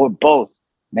or both,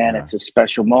 man, it's a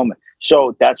special moment.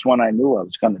 So that's when I knew I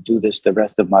was going to do this the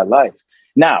rest of my life.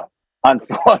 Now,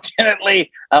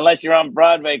 unfortunately, unless you're on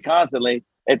Broadway constantly,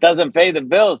 it doesn't pay the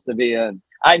bills to be in.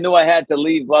 I knew I had to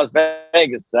leave Las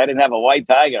Vegas because I didn't have a white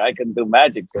tiger. I couldn't do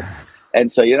magic tricks.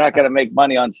 And so you're not going to make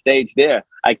money on stage there.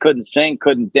 I couldn't sing,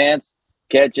 couldn't dance,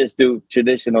 can't just do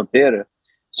traditional theater.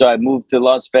 So I moved to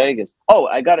Las Vegas. Oh,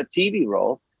 I got a TV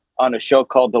role on a show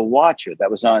called The Watcher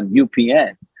that was on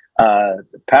UPN,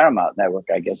 the Paramount Network,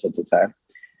 I guess, at the time.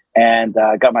 And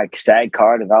I got my SAG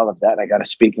card and all of that. I got a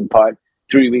speaking part.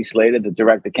 3 weeks later, the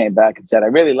director came back and said, "I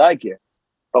really like you,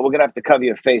 but we're going to have to cover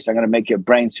your face. I'm going to make you a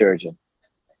brain surgeon."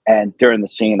 And during the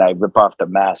scene, I rip off the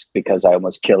mask because I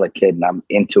almost kill a kid and I'm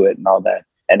into it and all that.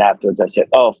 And afterwards I said,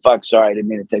 "Oh, fuck, sorry, I didn't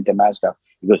mean to take the mask off."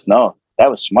 He goes, "No, that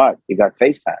was smart. You got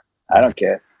FaceTime. I don't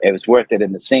care. It was worth it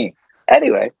in the scene."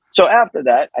 Anyway, so after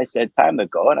that, I said, time to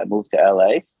go. And I moved to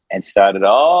LA and started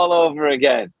all over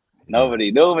again.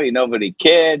 Nobody knew me. Nobody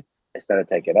cared. I started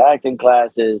taking acting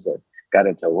classes and got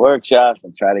into workshops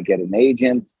and tried to get an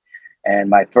agent. And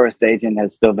my first agent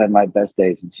has still been my best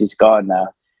agent. She's gone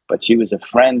now, but she was a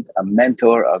friend, a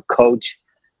mentor, a coach,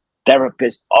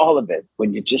 therapist, all of it.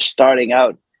 When you're just starting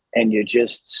out and you're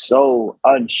just so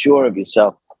unsure of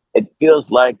yourself, it feels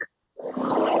like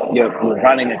you're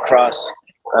running across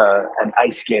an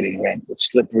ice skating rink with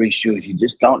slippery shoes. You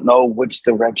just don't know which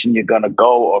direction you're going to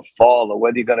go or fall, or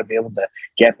whether you're going to be able to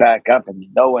get back up. And you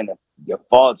know when you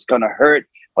fall, it's going to hurt,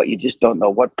 but you just don't know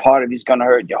what part of it's going to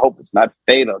hurt. You hope it's not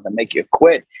fatal to make you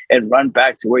quit and run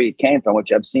back to where you came from,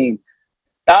 which I've seen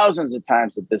thousands of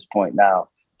times at this point now,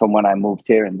 from when I moved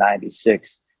here in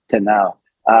 96 to now.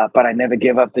 But I never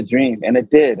gave up the dream. And it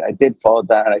did. I did fall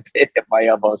down. I did hit my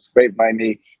elbow, scrape my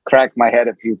knee, crack my head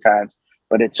a few times.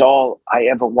 But it's all I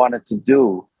ever wanted to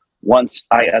do. Once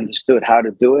I understood how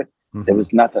to do it, there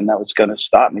was nothing that was going to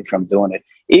stop me from doing it,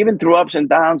 even through ups and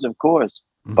downs, of course.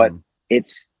 But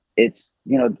it's,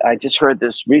 you know, I just heard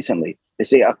this recently. They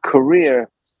say a career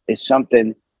is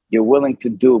something you're willing to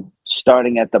do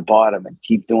starting at the bottom and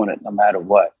keep doing it no matter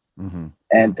what.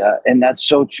 And that's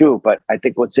so true. But I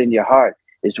think what's in your heart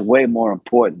is way more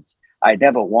important. I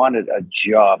never wanted a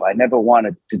job. I never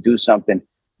wanted to do something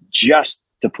just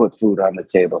to put food on the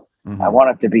table. I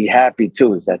wanted to be happy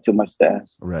too. Is that too much to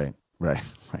ask? Right.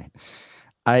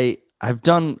 I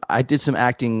did some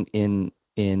acting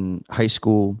in high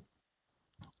school,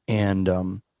 and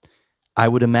I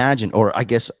would imagine, or I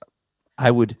guess I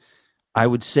would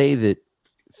say that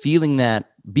feeling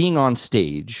that being on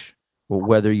stage, or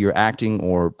whether you're acting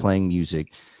or playing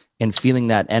music, and feeling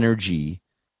that energy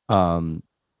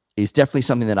is definitely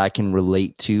something that I can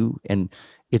relate to. And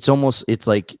it's almost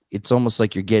like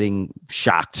you're getting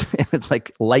shocked. It's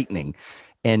like lightning,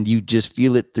 and you just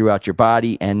feel it throughout your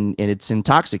body, and it's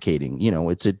intoxicating. You know,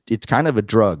 it's kind of a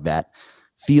drug, that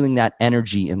feeling that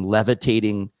energy and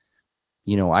levitating.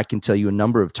 You know, I can tell you a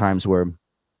number of times where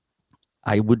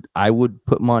I would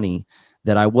put money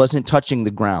that I wasn't touching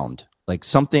the ground, like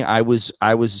something I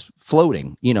was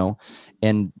floating, you know,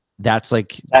 and that's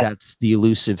the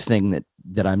elusive thing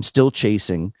that I'm still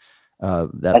chasing.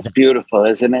 That's beautiful,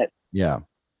 isn't it? Yeah.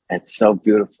 That's so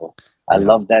beautiful. I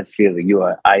love that feeling.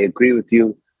 I agree with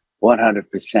you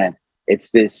 100%. It's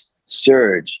this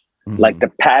surge, like the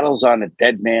paddles on a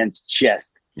dead man's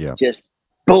chest. Yeah. Just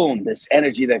boom, this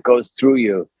energy that goes through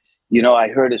you. You know, I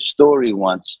heard a story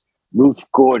once. Ruth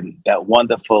Gordon, that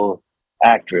wonderful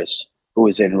actress who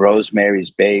was in Rosemary's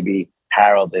Baby,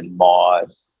 Harold and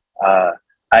Maude.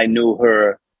 I knew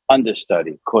her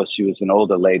understudy. Of course, she was an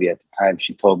older lady at the time.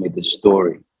 She told me this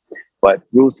story. But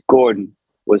Ruth Gordon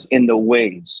was in the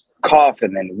wings,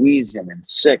 coughing and wheezing and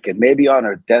sick, and maybe on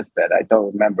her deathbed. I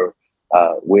don't remember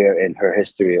where in her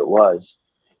history it was.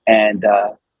 And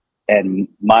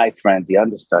my friend, the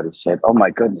understudy, said, "Oh my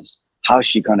goodness, how's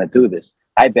she gonna do this?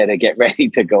 I better get ready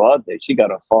to go out there. She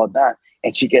gotta fall down."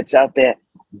 And she gets out there,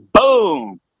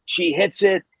 boom! She hits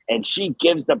it, and she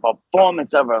gives the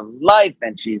performance of her life,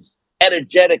 and she's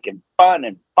energetic and fun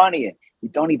and funny. And you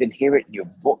don't even hear it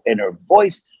in her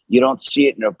voice. You don't see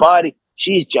it in her body.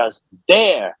 She's just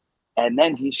there. And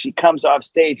then she comes off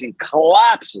stage and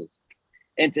collapses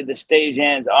into the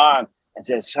stagehand's arm and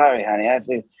says, "Sorry, honey,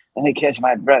 let me catch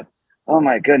my breath. Oh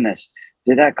my goodness,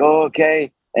 did that go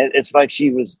okay?" And it's like she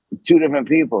was two different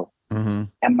people. Mm-hmm.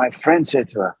 And my friend said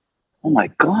to her, "Oh my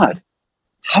God,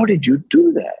 how did you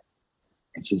do that?"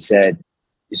 And she said,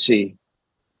 "You see,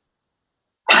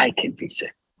 I can be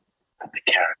sick, but the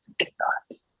character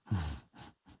cannot."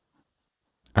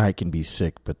 I can be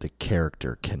sick, but the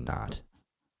character cannot.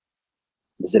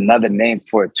 There's another name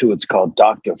for it too. It's called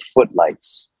Dr.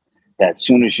 Footlights. That as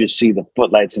soon as you see the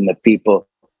footlights and the people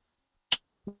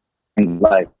in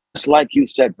life, just like you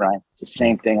said, Brian, it's the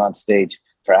same thing on stage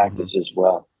for actors as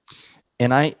well.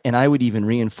 And I would even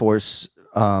reinforce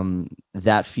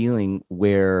that feeling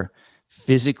where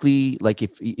physically, like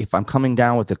if I'm coming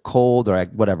down with a cold or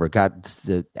whatever, got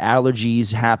the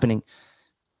allergies happening,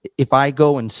 if I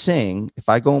go and sing, if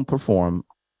I go and perform,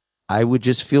 I would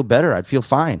just feel better. I'd feel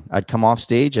fine. I'd come off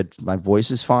stage. My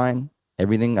voice is fine.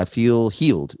 Everything, I feel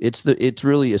healed. It's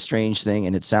really a strange thing,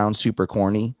 and it sounds super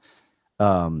corny.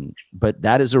 But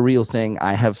that is a real thing.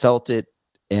 I have felt it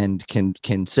and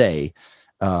can say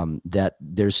that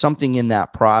there's something in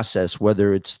that process,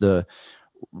 whether it's the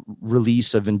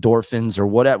release of endorphins or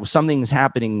whatever, something's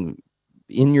happening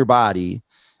in your body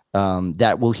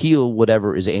that will heal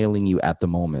whatever is ailing you at the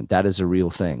moment. That is a real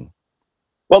thing.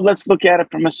 Well, let's look at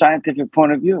it from a scientific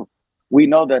point of view. We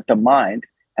know that the mind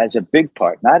has a big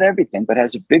part, not everything, but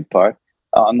has a big part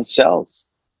on the cells,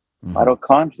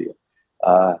 mitochondria,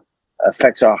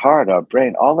 affects our heart, our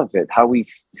brain, all of it, how we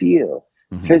feel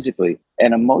physically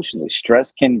and emotionally.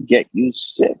 Stress can get you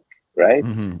sick, right?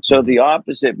 So the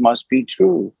opposite must be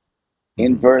true,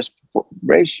 inverse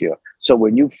ratio. So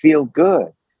when you feel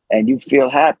good and you feel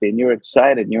happy and you're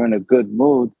excited and you're in a good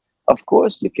mood, of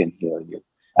course it can heal you.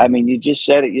 I mean, you just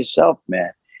said it yourself,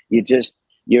 man.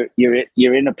 You're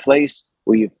in a place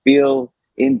where you feel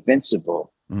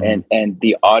invincible, and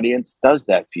the audience does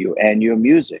that for you and your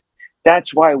music.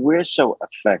 That's why we're so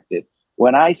affected.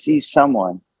 When I see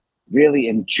someone really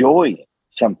enjoying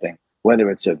something,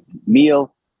 whether it's a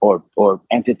meal or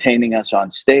entertaining us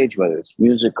on stage, whether it's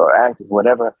music or acting,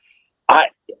 whatever, I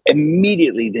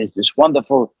immediately there's this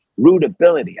wonderful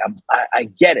rootability. I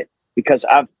get it because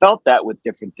I've felt that with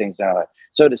different things in our life.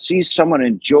 So to see someone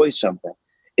enjoy something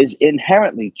is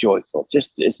inherently joyful.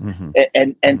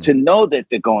 And to know that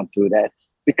they're going through that,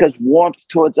 because warmth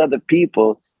towards other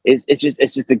people it's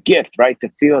just a gift, right? To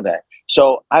feel that.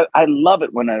 So I love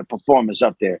it when a performer's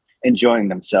up there enjoying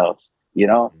themselves, you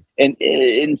know. And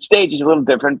in stage is a little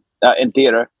different in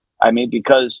theater. I mean,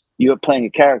 because you're playing a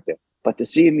character, but to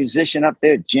see a musician up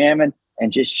there jamming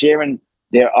and just sharing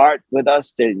their art with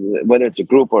us, whether it's a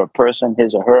group or a person,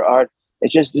 his or her art,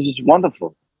 it's just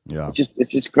wonderful. Yeah,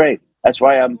 it's just great. That's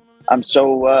why I'm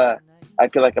so I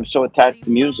feel like I'm so attached to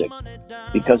music,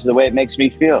 because of the way it makes me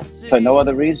feel, for no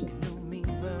other reason.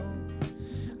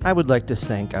 I would like to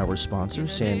thank our sponsor,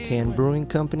 Santan Brewing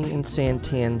Company and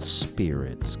Santan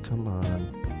Spirits. Come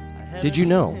on. Did you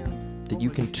know that you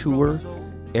can tour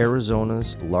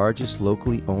Arizona's largest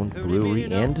locally owned brewery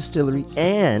and distillery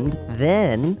and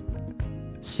then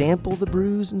sample the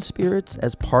brews and spirits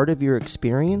as part of your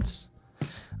experience?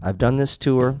 I've done this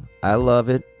tour. I love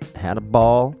it. Had a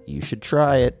ball. You should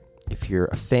try it. If you're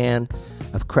a fan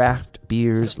of craft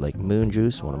beers like Moon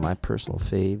Juice, one of my personal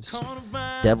faves,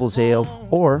 Devil's Ale,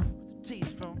 or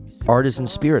artisan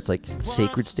spirits like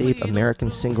Sacred Stave,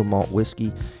 American Single Malt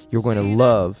Whiskey. You're going to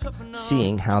love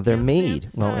seeing how they're made,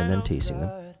 well, and then tasting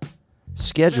them.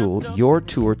 Schedule your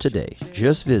tour today.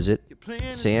 Just visit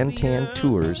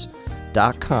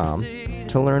santantours.com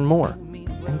to learn more.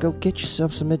 And go get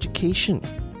yourself some education,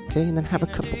 okay? And then have a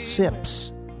couple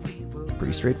sips.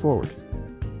 Pretty straightforward.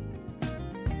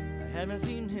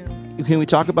 Can we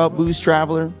talk about Booze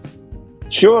Traveler?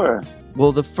 Sure.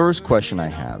 Well, the first question I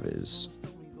have is,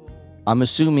 I'm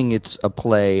assuming it's a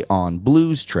play on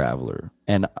Blues Traveler,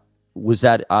 and was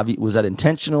that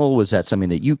intentional? Was that something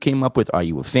that you came up with? Are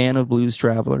you a fan of Blues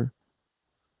Traveler?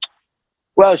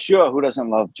 Well, sure. Who doesn't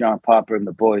love John Popper and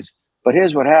the boys? But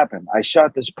here's what happened. I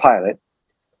shot this pilot,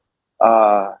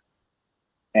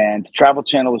 and Travel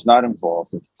Channel was not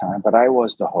involved at the time, but I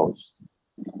was the host.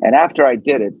 And after I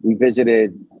did it, we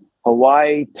visited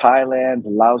Hawaii, Thailand,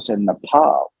 Laos, and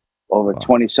Nepal over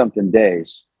 20-something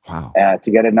days. Wow.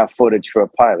 To get enough footage for a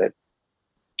pilot,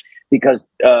 because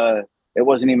it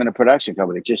wasn't even a production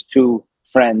company, just two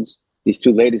friends. These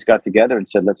two ladies got together and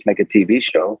said, let's make a TV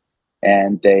show.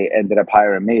 And they ended up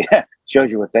hiring me.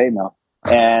 Shows you what they know.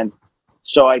 And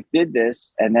so I did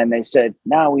this. And then they said,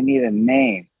 now we need a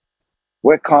name.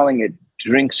 We're calling it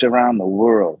Drinks Around the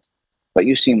World. But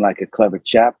you seem like a clever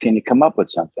chap. Can you come up with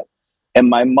something? And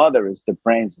my mother is the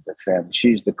brains of the family.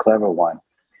 She's the clever one.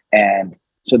 And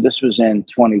so this was in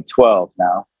 2012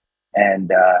 now.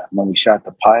 And when we shot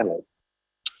the pilot,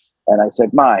 and I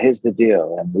said, Ma, here's the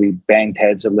deal. And we banged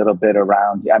heads a little bit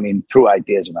around. I mean, threw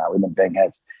ideas around. We didn't bang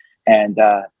heads. And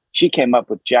she came up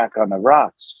with Jack on the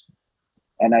Rocks.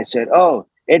 And I said, oh,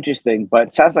 interesting, but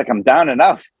it sounds like I'm down and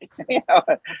out. You know?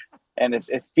 And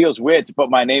it feels weird to put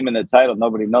my name in the title.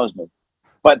 Nobody knows me.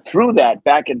 But through that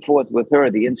back and forth with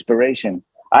her, the inspiration,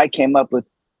 I came up with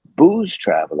Booze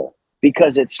Traveler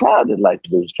because it sounded like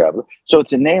Booze Traveler. So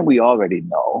it's a name we already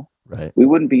know. Right. We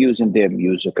wouldn't be using their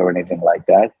music or anything like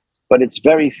that, but it's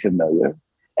very familiar.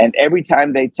 And every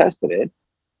time they tested it,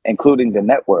 including the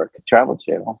network, Travel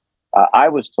Channel, I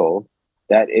was told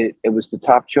that it was the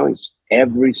top choice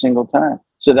every single time.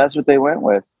 So that's what they went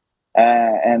with.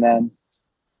 And then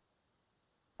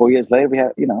 4 years later, we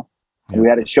had, we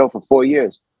had a show for 4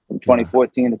 years from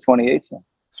 2014 to 2018.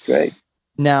 It's great.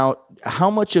 Now, how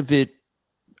much of the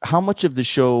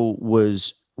show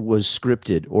was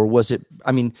scripted, or was it,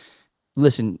 I mean,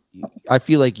 listen, I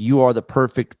feel like you are the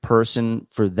perfect person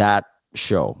for that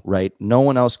show, right? No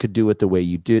one else could do it the way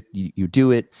you did. You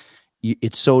do it.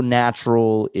 It's so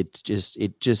natural.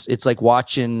 It's like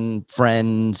watching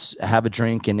friends have a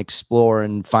drink and explore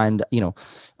and find,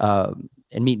 and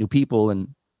meet new people. And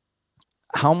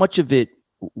how much of it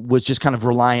was just kind of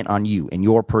reliant on you and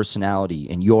your personality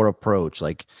and your approach?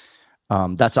 Like,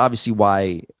 that's obviously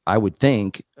why I would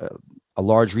think a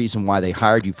large reason why they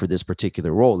hired you for this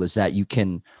particular role is that you're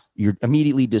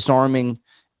immediately disarming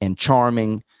and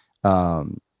charming. How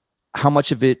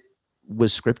much of it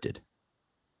was scripted?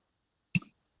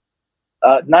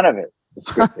 None of it was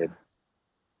scripted.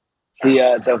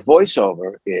 The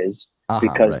voiceover is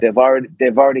because right.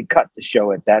 they've already cut the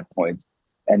show at that point,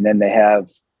 and then they have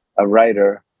a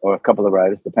writer or a couple of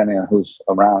writers, depending on who's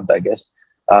around, I guess,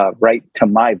 write to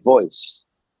my voice.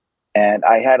 And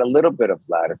I had a little bit of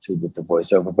latitude with the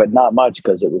voiceover, but not much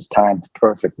because it was timed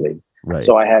perfectly. Right.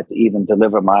 So I had to even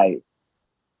deliver my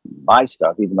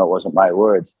stuff, even though it wasn't my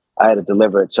words. I had to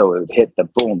deliver it so it would hit the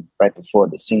boom right before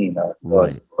the scene,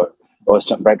 or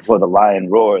something right before the lion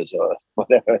roars, or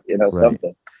whatever, right.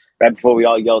 Something right before we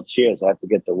all yell cheers. I have to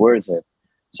get the words in.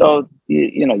 So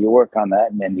you work on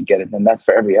that, and then you get it, and that's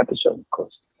for every episode, of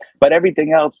course. But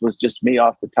everything else was just me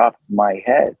off the top of my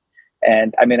head.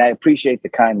 And I mean, I appreciate the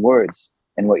kind words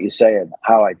and what you say and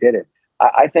how I did it.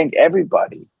 I think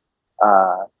everybody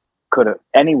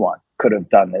anyone could have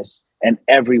done this, and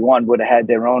everyone would have had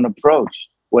their own approach,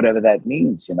 whatever that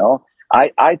means.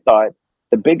 I thought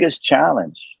the biggest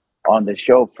challenge on the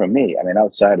show for me, I mean,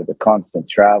 outside of the constant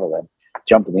travel and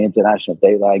jumping the international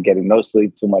dayline, getting no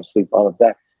sleep, too much sleep, all of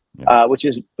that, but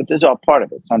this is all part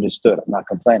of it. It's understood. I'm not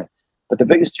complaining. But the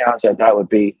biggest challenge I thought would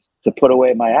be to put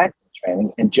away my acting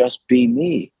training and just be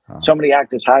me. So many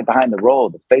actors hide behind the role,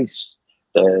 the face,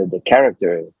 the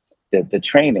character, the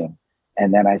training.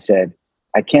 And then I said,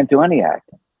 I can't do any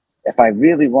acting. If I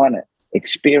really want to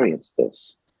experience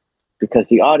this, because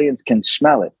the audience can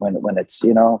smell it when it's,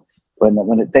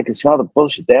 they can smell the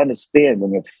bullshit. They understand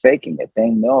when you're faking it. They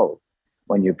know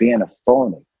when you're being a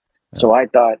phony. Yeah. So I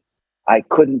thought I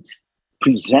couldn't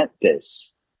present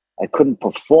this. I couldn't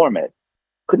perform it.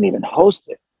 Couldn't even host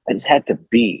it. I just had to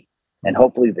be. And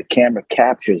hopefully the camera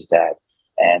captures that.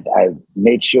 And I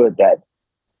made sure that,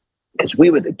 because we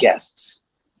were the guests,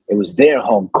 It was their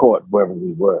home court wherever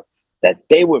we were, that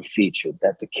they were featured,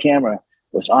 that the camera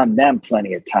was on them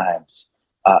plenty of times,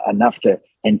 enough to,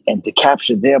 and to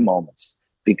capture their moments,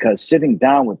 because sitting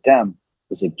down with them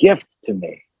was a gift to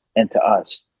me and to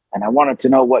us. And I wanted to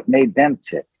know what made them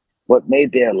tick, what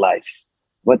made their life,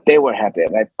 what they were happy.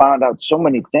 And I found out so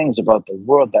many things about the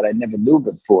world that I never knew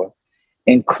before,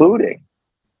 including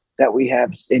that we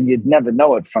have, and you'd never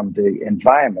know it from the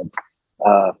environment,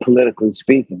 politically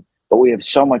speaking, but we have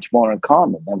so much more in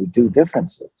common than we do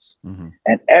differences. Mm-hmm.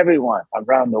 And everyone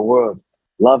around the world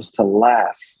loves to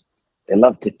laugh. They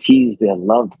love to tease their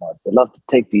loved ones. They love to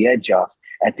take the edge off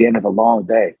at the end of a long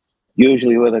day,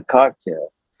 usually with a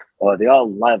cocktail. Or they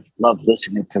all love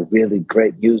listening to really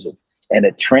great music. And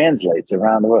it translates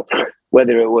around the world,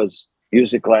 whether it was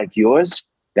music like yours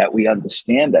that we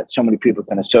understand, that so many people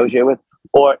can associate with,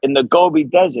 or in the Gobi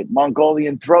Desert,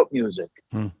 Mongolian throat music.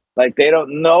 Like they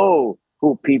don't know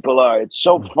who people are. It's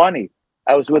so funny.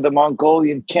 I was with a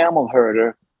Mongolian camel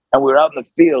herder and we were out in the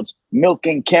fields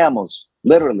milking camels,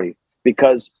 literally,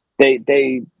 because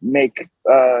they make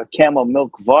camel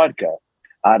milk vodka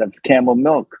out of camel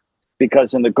milk.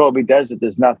 Because in the Gobi Desert,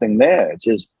 there's nothing there. It's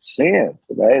just sand,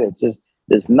 right? It's just,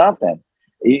 there's nothing,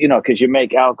 you know, because you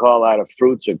make alcohol out of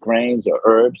fruits or grains or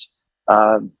herbs.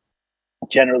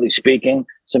 Generally speaking,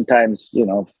 sometimes, you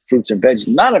know, fruits and veggies,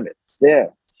 none of it's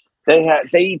there.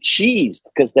 They eat cheese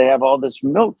because they have all this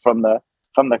milk from the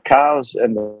cows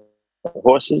and the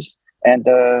horses and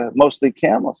mostly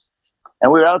camels.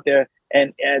 And we were out there,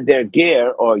 and their gear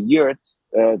or yurt,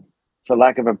 for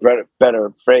lack of a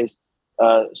better phrase,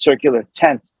 circular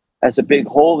tent has a big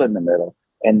hole in the middle,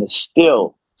 and the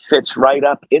still fits right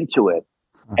up into it.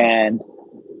 And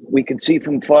we can see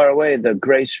from far away the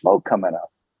gray smoke coming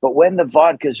up. But when the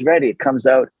vodka's ready, it comes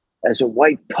out as a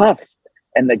white puff.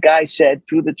 And the guy said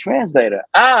through the translator,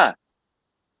 the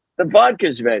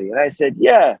vodka's ready. And I said,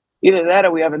 yeah, either that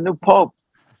or we have a new pope.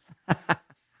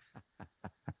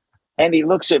 And he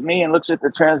looks at me and looks at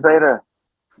the translator.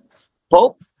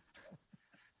 Pope?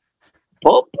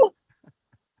 Pope?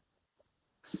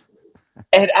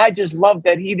 And I just love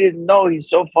that he didn't know. He's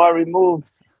so far removed,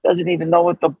 doesn't even know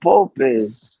what the Pope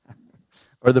is.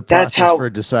 Or the process for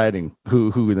deciding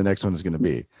who the next one is going to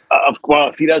be. Well,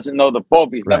 if he doesn't know the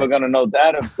Pope, he's never going to know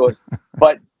that, of course.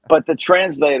 but the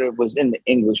translator was in the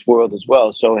English world as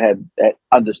well, so had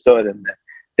understood, and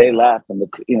they laughed, and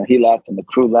he laughed, and the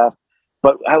crew laughed.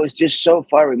 But I was just so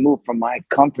far removed from my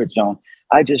comfort zone.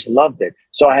 I just loved it.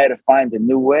 So I had to find a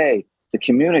new way to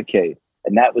communicate,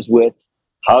 and that was with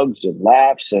hugs and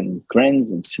laughs and grins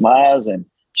and smiles and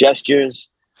gestures,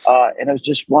 and it was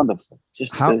just wonderful.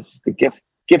 Just the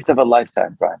gift of a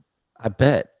lifetime, Brian. I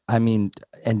bet. I mean,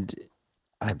 and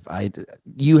that's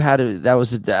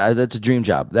a dream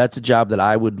job. That's a job that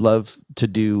I would love to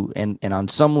do. And on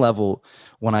some level,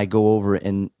 when I go over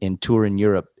and tour in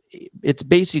Europe, it's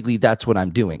basically, that's what I'm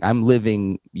doing. I'm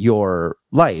living your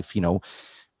life. You know,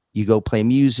 you go play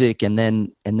music, and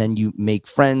then you make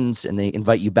friends, and they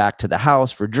invite you back to the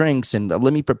house for drinks, and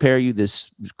let me prepare you this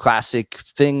classic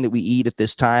thing that we eat at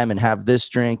this time and have this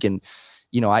drink. And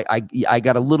you know, I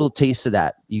got a little taste of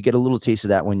that. You get a little taste of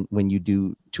that when you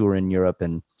do tour in Europe.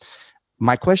 And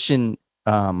my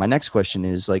next question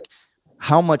is, like,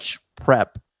 how much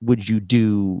prep would you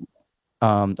do,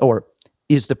 or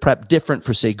is the prep different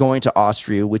for, say, going to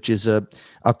Austria, which is a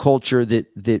culture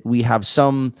that we have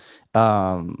some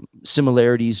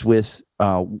similarities with,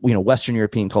 Western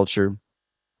European culture,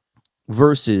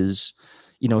 versus,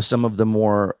 some of the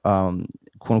more quote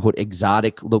unquote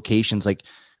exotic locations? Like,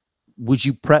 would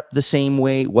you prep the same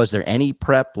way? Was there any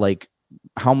prep? Like,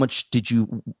 how much did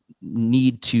you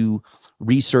need to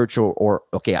research, or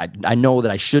okay, I know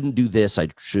that I shouldn't do this. I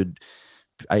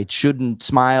shouldn't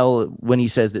smile when he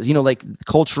says this, like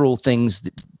cultural things.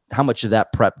 How much of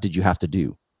that prep did you have to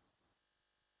do?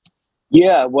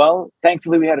 Yeah, well,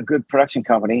 thankfully we had a good production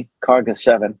company, Carga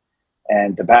 7,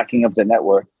 and the backing of the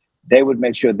network. They would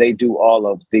make sure they do all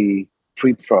of the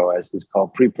pre-pro, as it's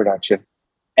called, pre-production.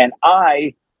 And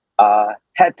I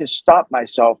had to stop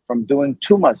myself from doing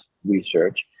too much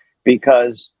research,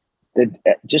 because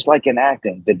just like in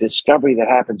acting, the discovery that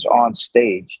happens on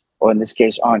stage, or in this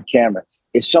case on camera,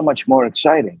 is so much more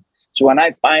exciting. So when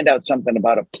I find out something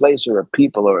about a place or a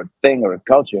people or a thing or a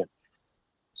culture,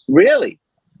 really?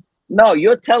 No,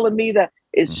 you're telling me that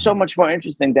it's so much more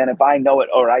interesting than if I know it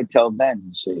or I tell them,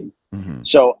 you see. Mm-hmm.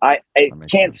 So it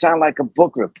can't sound like a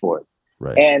book report.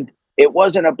 Right. And it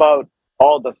wasn't about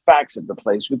all the facts of the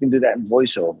place. We can do that in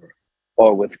voiceover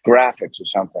or with graphics or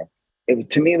something.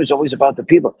 To me, it was always about the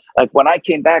people. Like when I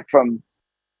came back from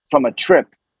a trip,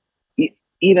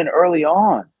 even early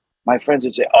on, my friends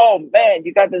would say, "Oh man,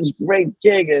 you got this great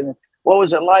gig, and what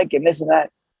was it like?" and this and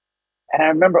that. And I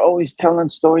remember always telling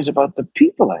stories about the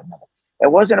people I met.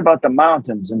 It wasn't about the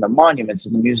mountains and the monuments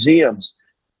and the museums.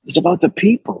 It's about the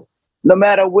people. No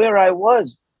matter where I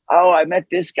was. Oh, I met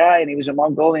this guy and he was a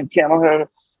Mongolian camel herder,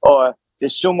 or the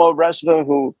sumo wrestler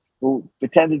who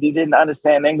pretended he didn't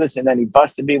understand English and then he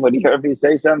busted me when he heard me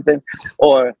say something.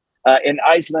 Or in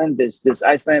Iceland, this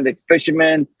Icelandic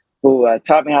fisherman who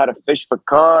taught me how to fish for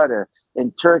cod. Or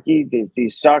in Turkey,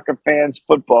 these soccer fans,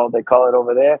 football, they call it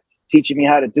over there, teaching me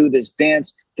how to do this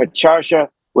dance for Charsha,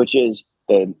 which is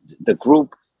the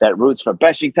group that roots for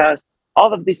Besiktas.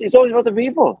 All of these things, it's always about the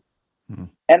people. Mm-hmm.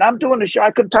 And I'm doing the show.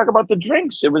 I couldn't talk about the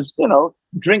drinks. It was,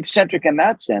 drink-centric in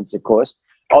that sense, of course,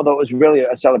 although it was really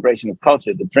a celebration of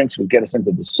culture. The drinks would get us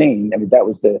into the scene. I mean, that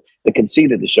was the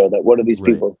conceit of the show, that what are these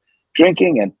people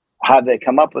drinking and how they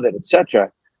come up with it, etc.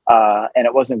 And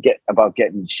it wasn't about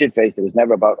getting shit-faced. It was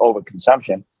never about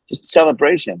overconsumption. Just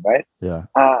celebration, right? Yeah.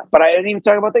 But I didn't even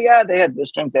talk about they had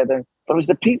this drink, but it was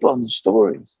the people and the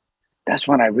stories. That's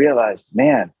when I realized,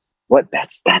 man,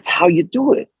 that's how you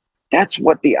do it. That's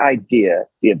what the idea,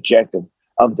 the objective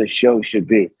of the show should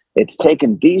be. It's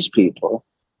taking these people.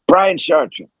 Brian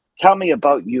Chartrand, tell me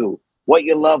about you, what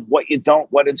you love, what you don't,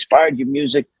 what inspired your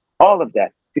music, all of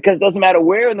that. Because it doesn't matter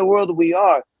where in the world we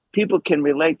are, people can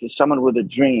relate to someone with a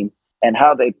dream and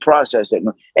how they process it.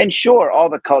 And sure, all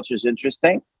the culture is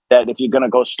interesting. That if you're going to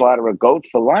go slaughter a goat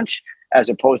for lunch, as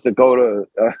opposed to go to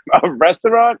a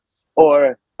restaurant,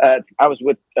 or I was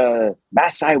with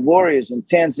Maasai warriors in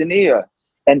Tanzania,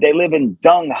 and they live in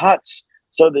dung huts.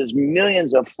 So there's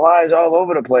millions of flies all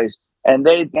over the place. And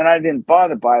I didn't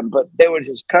bother by them, but they were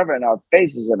just covering our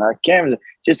faces and our cameras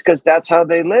just because that's how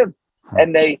they live.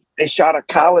 And they shot a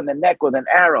cow in the neck with an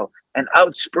arrow and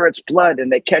out spurts blood,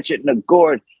 and they catch it in a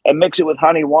gourd and mix it with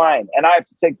honey wine. And I have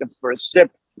to take the first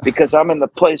sip because I'm in the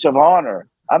place of honor.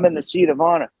 I'm in the seat of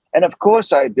honor. And of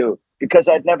course I do, because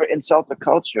I'd never insult the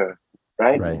culture.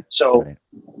 Right. So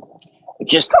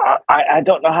just, I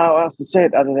don't know how else to say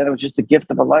it other than it was just a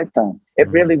gift of a lifetime. It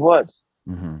really was.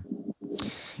 Mm-hmm.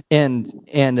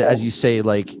 And as you say,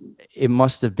 like, it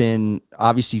must have been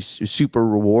obviously super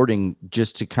rewarding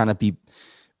just to kind of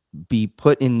be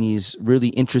put in these really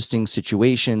interesting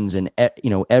situations. And,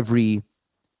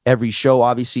 every show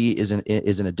obviously is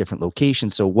in a different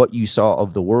location. So what you saw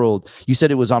of the world, you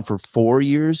said it was on for 4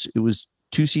 years. It was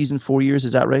 2 seasons, 4 years.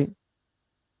 Is that right?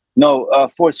 No,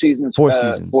 4 seasons, 4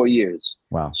 seasons, 4 years.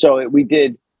 Wow. So we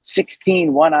did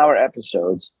 16 one-hour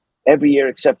episodes every year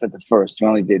except for the first. We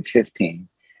only did 15.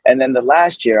 And then the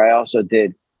last year, I also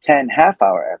did 10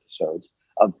 half-hour episodes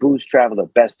of Booze Traveler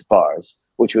Best Bars,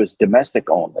 which was domestic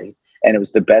only. And it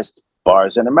was the best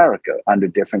bars in America under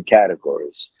different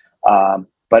categories.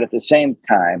 But at the same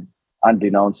time,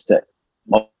 unbeknownst to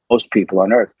most people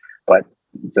on Earth, but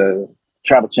the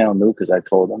Travel Channel knew, because I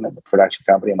told them, and the production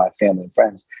company and my family and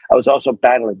friends, I was also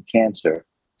battling cancer.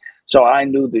 So I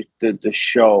knew the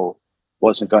show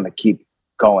wasn't going to keep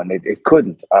going. It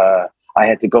couldn't. I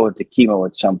had to go into chemo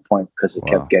at some point because it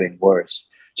kept getting worse.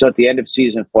 So at the end of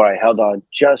season 4, I held on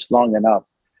just long enough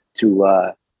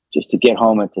to just to get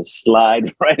home and to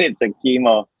slide right into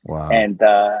chemo. Wow.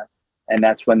 And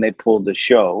that's when they pulled the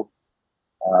show.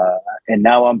 And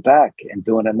now I'm back and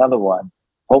doing another one.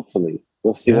 Hopefully.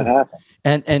 We'll see what happens.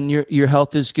 And your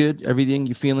health is good? Everything,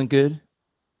 you feeling good?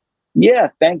 Yeah,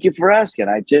 thank you for asking.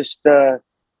 I just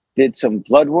did some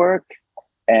blood work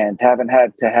and haven't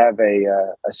had to have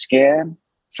a scan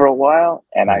for a while.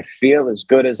 And I feel as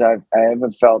good as I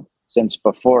ever felt since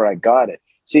before I got it.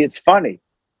 See, it's funny.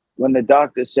 When the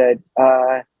doctor said,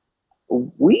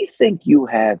 we think you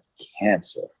have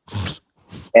cancer.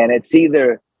 And it's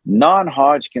either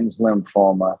non-Hodgkin's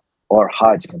lymphoma or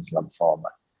Hodgkin's lymphoma.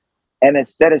 And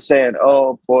instead of saying,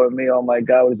 oh, poor me, oh my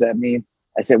God, what does that mean?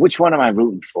 I said, which one am I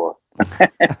rooting for?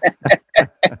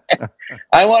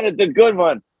 I wanted the good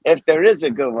one, if there is a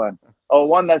good one, or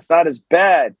one that's not as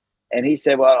bad. And he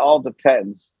said, well, it all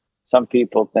depends. Some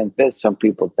people think this, some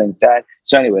people think that.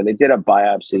 So anyway, they did a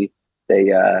biopsy.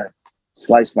 They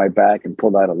sliced my back and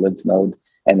pulled out a lymph node.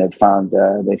 And they found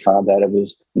that it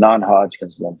was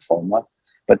non-Hodgkin's lymphoma,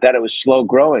 but that it was slow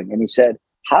growing. And he said,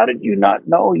 how did you not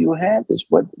know you had this?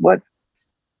 What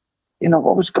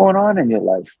was going on in your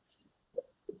life?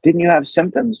 Didn't you have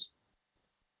symptoms?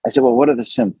 I said, well, what are the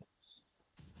symptoms?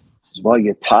 He says, well,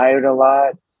 you're tired a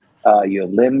lot. Your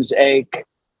limbs ache.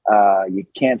 You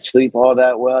can't sleep all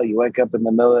that well. You wake up in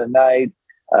the middle of the night.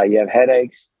 You have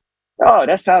headaches. Oh,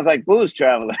 that sounds like Booze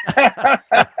Traveler.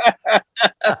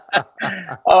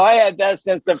 Oh, I had that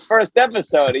since the first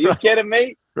episode. Are you kidding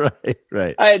me?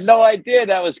 Right. I had no idea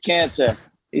that was cancer.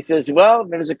 He says, well,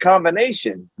 there's a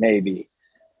combination, maybe.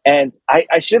 And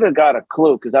I should have got a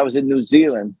clue because I was in New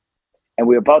Zealand and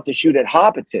we were about to shoot at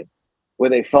Hobbiton, where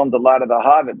they filmed a lot of the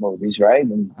Hobbit movies, right?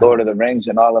 And Lord of the Rings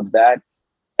and all of that.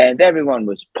 And everyone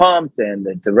was pumped, and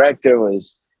the director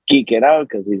was geeking out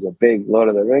because he's a big Lord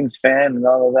of the Rings fan and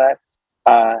all of that.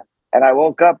 And I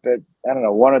woke up at, I don't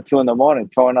know, 1 or 2 in the morning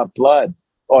throwing up blood.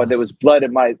 Or there was blood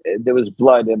in my,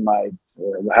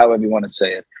 however you want to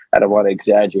say it. I don't want to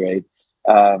exaggerate.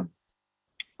 But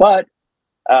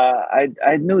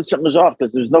I knew something was off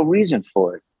because there was no reason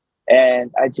for it.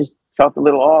 And I just felt a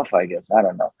little off, I guess. I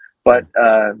don't know. But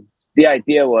the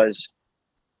idea was,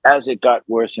 as it got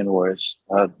worse and worse,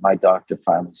 my doctor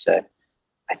finally said,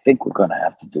 I think we're going to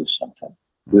have to do something.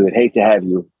 We would hate to have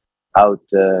you out,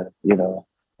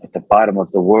 at the bottom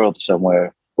of the world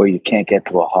somewhere where you can't get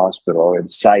to a hospital, or in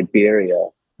Siberia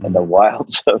in the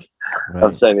wilds of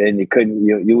Siberia,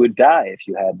 and you would die if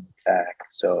you had an attack.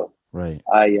 So Right.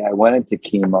 I went into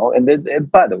chemo,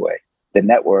 and by the way, the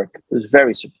network was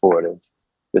very supportive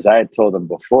because I had told them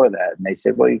before that, and they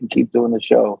said, well, you can keep doing the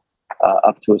show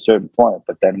up to a certain point.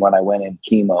 But then when I went in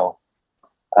chemo,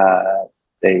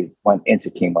 they went into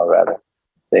chemo rather.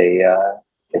 They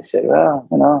said,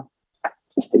 well,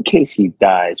 just in case he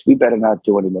dies, we better not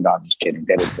do anything. No, I'm just kidding.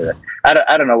 Get into that.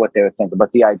 I don't know what they were thinking,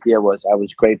 but the idea was I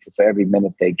was grateful for every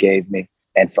minute they gave me,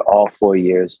 and for all 4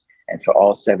 years, and for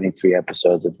all 73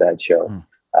 episodes of that show.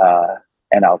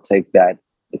 And I'll take that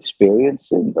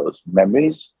experience and those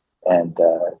memories and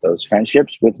those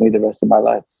friendships with me the rest of my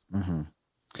life. Mm-hmm.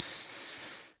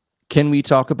 Can we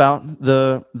talk about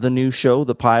the new show,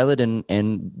 the pilot,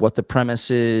 and what the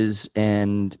premise is,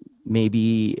 and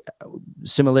maybe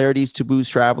similarities to Booze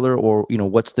Traveler, or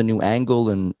what's the new angle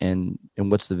and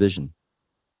what's the vision?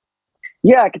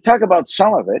 Yeah, I could talk about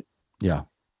some of it. Yeah.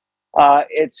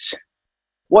 It's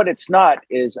what it's not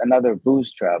is another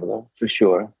Booze Traveler for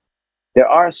sure. There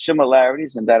are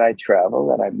similarities in that I travel,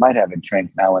 that I might have a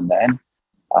drink now and then,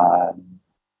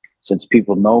 since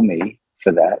people know me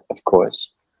for that, of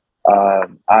course.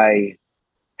 I've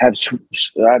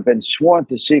been sworn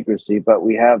to secrecy, but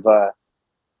we have a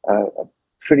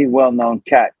pretty well-known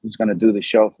cat who's going to do the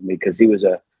show for me because he was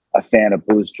a fan of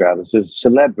Booze Travelers. There's a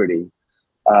celebrity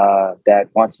that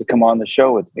wants to come on the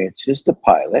show with me. It's just a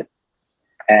pilot.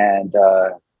 And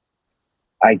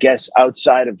I guess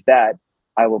outside of that,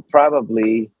 I will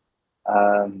probably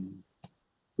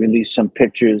release some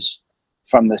pictures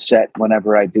from the set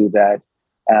whenever I do that.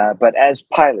 But as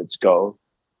pilots go,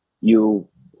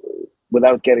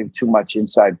 without getting too much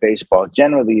inside baseball,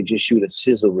 generally you just shoot a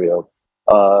sizzle reel,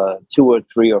 2 or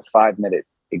 3 or 5 minute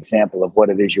example of what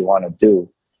it is you want to do.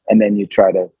 And then you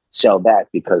try to sell that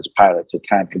because pilots are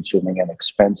time consuming and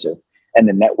expensive. And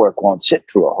the network won't sit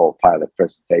through a whole pilot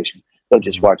presentation. They'll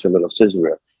just watch a little sizzle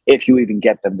reel, if you even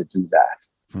get them to do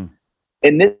that.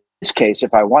 In this case,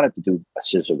 if I wanted to do a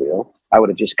sizzle reel, I would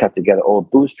have just cut together old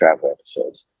Booze Traveler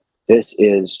episodes. This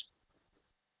is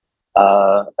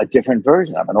a different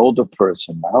version. I'm an older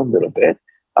person now, a little bit.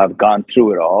 I've gone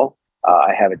through it all.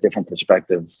 I have a different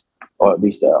perspective, or at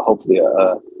least hopefully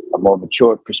a more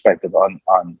mature perspective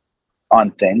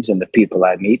on things and the people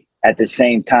I meet. At the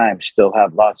same time, still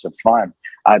have lots of fun.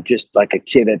 I'm just like a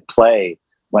kid at play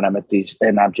when I'm at these,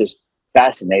 and I'm just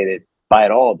fascinated by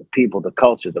it all, the people, the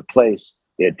culture, the place,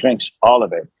 the drinks, all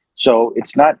of it. So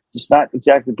it's not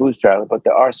exactly Booze Traveler, but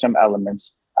there are some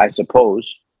elements, I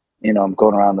suppose. I'm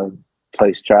going around the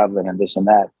place traveling and this and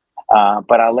that.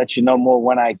 But I'll let you know more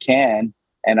when I can,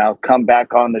 and I'll come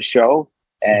back on the show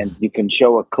and you can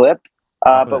show a clip.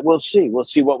 But we'll see. We'll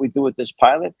see what we do with this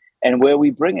pilot and where we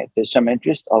bring it. There's some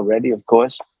interest already, of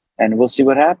course, and we'll see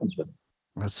what happens with it.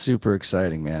 That's super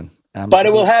exciting, man. But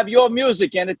it will have your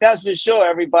music in it. That's for sure,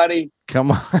 everybody.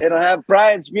 Come on. It'll have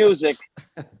Brian's music.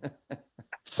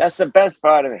 That's the best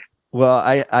part of it. Well,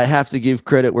 I have to give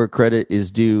credit where credit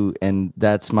is due, and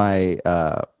that's my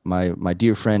my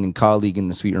dear friend and colleague in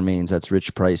The Sweet Remains. That's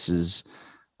Rich Price's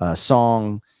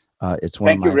song. It's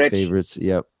one of my favorites.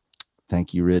 Yep.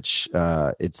 Thank you, Rich.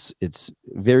 It's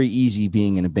very easy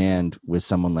being in a band with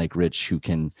someone like Rich who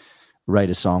can write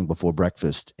a song before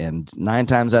breakfast, and 9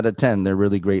 times out of 10 they're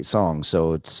really great songs.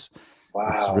 So it's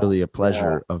really a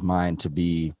pleasure of mine to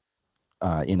be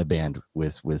in a band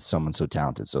with someone so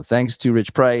talented. So thanks to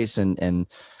Rich Price, and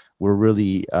we're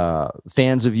really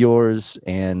fans of yours,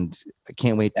 and I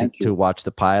can't wait to watch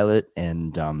the pilot.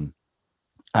 And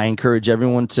I encourage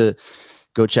everyone to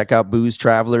go check out Booze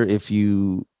Traveler if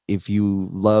you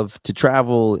love to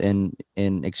travel and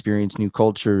experience new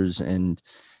cultures and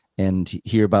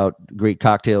hear about great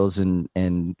cocktails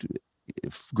and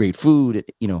great food.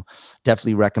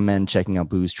 Definitely recommend checking out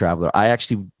Booze Traveler. I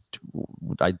actually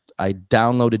I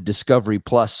downloaded Discovery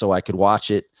Plus so I could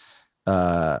watch it.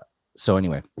 So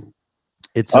anyway,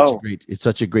 it's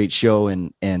such a great show,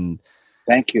 and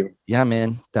Thank you. yeah,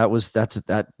 man,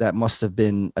 that must have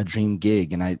been a dream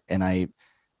gig, and I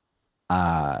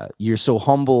you're so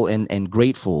humble and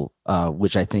grateful,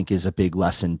 which I think is a big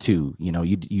lesson too. You know,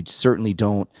 you certainly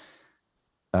don't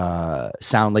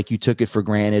sound like you took it for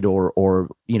granted, or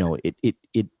you know,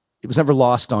 it was never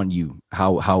lost on you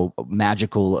how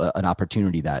magical an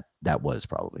opportunity that was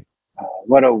probably.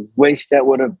 What a waste that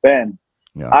would have been.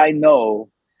 Yeah. I know,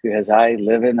 because I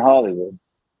live in Hollywood,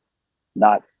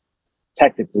 not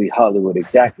technically Hollywood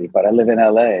exactly, but I live in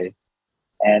LA,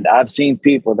 and I've seen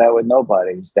people that were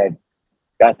nobodies that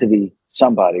got to be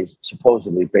somebodies,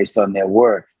 supposedly based on their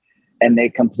work, and they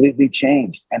completely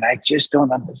changed. And I just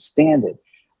don't understand it.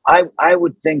 I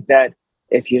would think that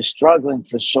if you're struggling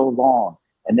for so long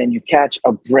and then you catch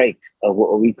a break, of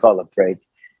what we call a break,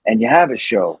 and you have a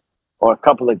show or a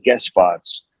couple of guest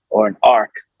spots or an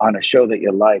arc on a show that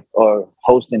you like, or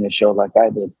hosting a show like I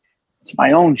did, it's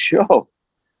my own show.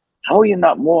 How are you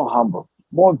not more humble,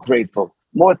 more grateful,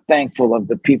 more thankful of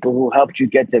the people who helped you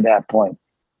get to that point?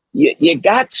 You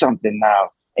got something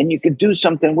now, and you can do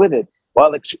something with it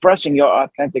while expressing your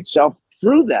authentic self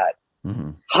through that.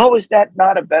 Mm-hmm. How is that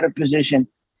not a better position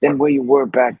than where you were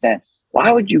back then?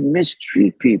 Why would you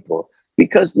mistreat people?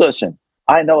 Because listen,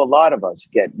 I know a lot of us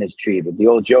get mistreated. The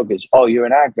old joke is, "Oh, you're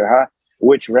an actor, huh?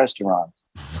 Which restaurant?"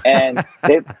 And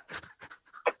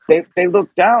they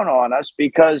look down on us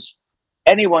because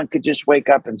anyone could just wake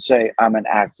up and say, "I'm an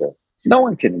actor." No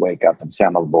one can wake up and say,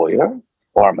 "I'm a lawyer,"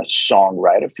 or "I'm a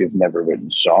songwriter," if you've never written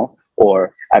a song.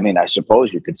 Or, I mean, I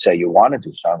suppose you could say you want to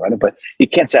do songwriting, but you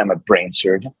can't say I'm a brain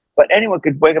surgeon. But anyone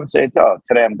could wake up and say, "Oh,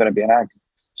 today I'm going to be an actor."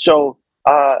 So,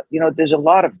 you know, there's a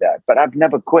lot of that, but I've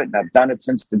never quit. And I've done it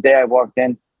since the day I walked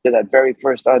in to that very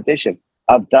first audition.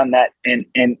 I've done that,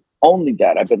 and only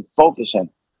that. I've been focusing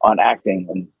on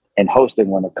acting and hosting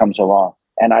when it comes along.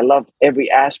 And I love every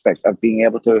aspect of being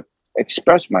able to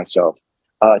express myself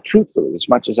truthfully as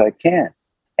much as I can.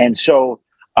 And so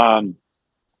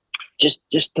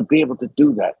just to be able to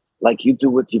do that, like you do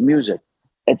with your music,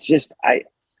 it's just,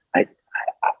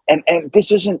 and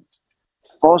this isn't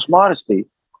false modesty.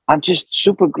 I'm just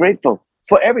super grateful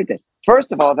for everything.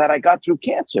 First of all, that I got through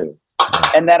cancer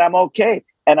and that I'm okay.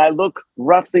 And I look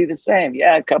roughly the same.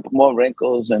 Yeah, a couple more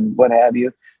wrinkles and what have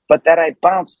you, but that I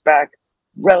bounced back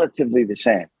relatively the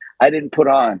same. I didn't put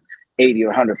on 80 or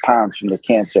 100 pounds from the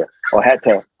cancer, or had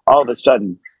to all of a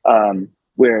sudden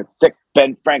wear thick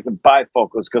Ben Franklin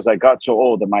bifocals because I got so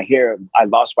old and my hair, I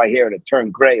lost my hair and it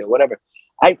turned gray or whatever.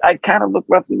 I kind of look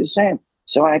roughly the same.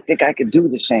 So I think I could do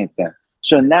the same thing.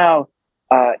 So now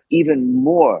even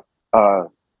more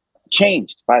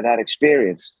changed by that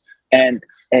experience, and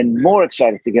more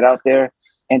excited to get out there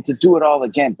and to do it all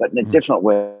again, but in a different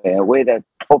way, a way that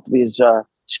hopefully is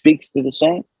speaks to the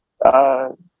same,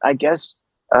 I guess,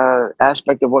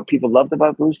 aspect of what people loved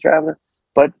about Blues Traveler,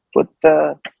 but with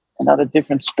another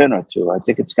different spin or two. I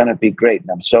think it's going to be great,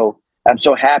 and I'm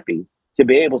so happy to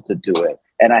be able to do it.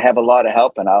 And I have a lot of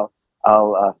help, and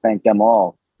I'll thank them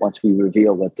all once we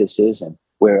reveal what this is and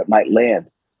where it might land.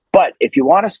 But if you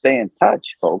want to stay in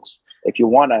touch, folks, if you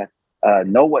want to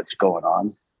know what's going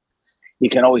on, you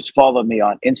can always follow me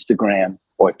on Instagram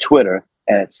or Twitter,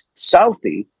 and it's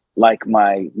Southie, like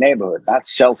my neighborhood, not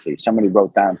selfie. Somebody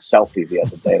wrote down selfie the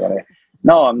other day.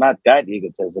 No, I'm not that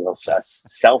egotistical.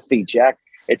 Selfie Jack.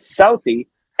 It's Southie,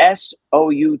 Southie,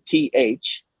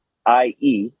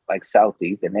 like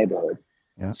Southie, the neighborhood.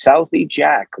 Yeah. Southie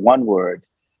Jack, one word,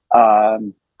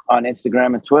 on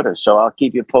Instagram and Twitter. So I'll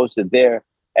keep you posted there.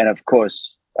 And of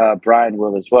course, Brian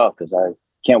will as well, because I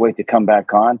can't wait to come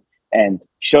back on and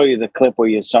show you the clip where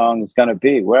your song is going to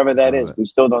be, wherever that is. We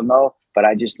still don't know, but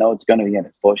I just know it's going to be in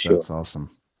it for sure. That's awesome.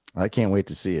 I can't wait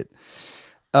to see it.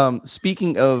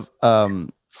 Speaking of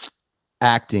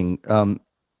acting,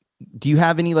 do you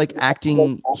have any like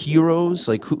acting heroes?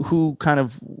 Like who kind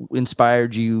of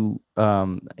inspired you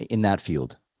in that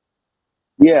field?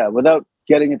 Yeah, without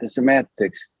getting into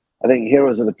semantics, I think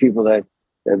heroes are the people that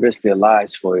risk their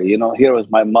lives for you. You know, heroes,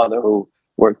 my mother who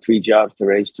worked 3 jobs to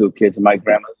raise 2 kids, and my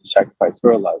grandmother who sacrificed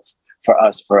her life for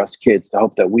us kids, to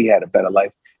hope that we had a better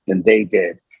life than they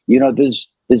did. You know, there's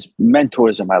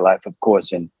mentors in my life, of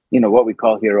course, and you know what we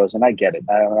call heroes, and I get it.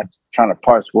 I'm not trying to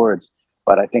parse words,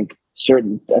 but I think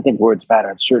words matter,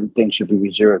 and certain things should be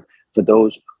reserved for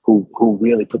those who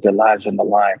really put their lives on the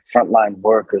line, frontline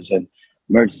workers and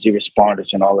emergency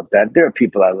responders and all of that. There are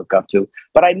people I look up to,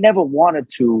 but I never wanted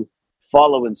to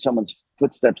follow in someone's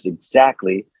footsteps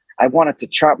exactly. I wanted to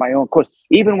chart my own course.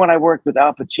 Even when I worked with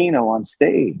Al Pacino on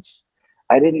stage,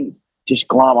 I didn't just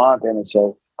glom onto him and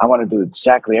say, I want to do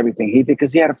exactly everything he did,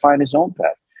 because he had to find his own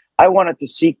path. I wanted to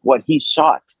seek what he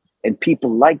sought, and people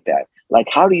like that. Like,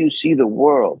 how do you see the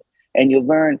world? And you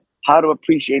learn how to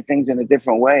appreciate things in a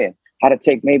different way, and how to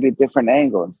take maybe a different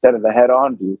angle instead of the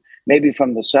head-on view, maybe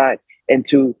from the side, and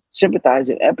to sympathize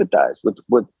and empathize with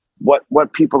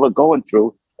what people are going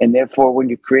through. And therefore, when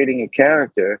you're creating a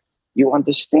character, you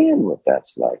understand what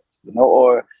that's like,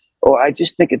 or I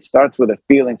just think it starts with a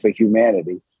feeling for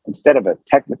humanity instead of a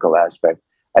technical aspect.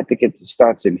 I think it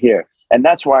starts in here. And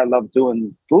that's why I love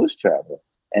doing Blues Traveler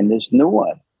and this new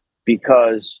one,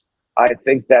 because I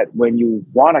think that when you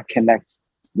want to connect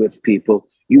with people,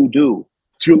 you do,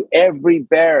 through every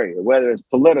barrier, whether it's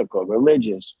political,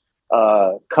 religious,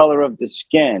 color of the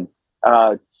skin,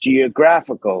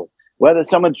 geographical, whether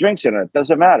someone drinks it or it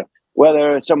doesn't matter.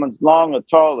 Whether someone's long or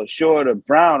tall or short or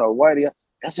brown or white,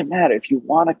 doesn't matter. If you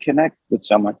want to connect with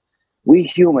someone, we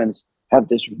humans have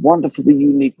this wonderfully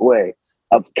unique way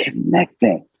of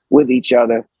connecting with each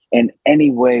other in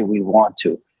any way we want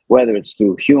to, whether it's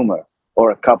through humor or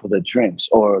a couple of drinks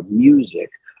or music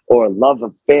or love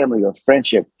of family or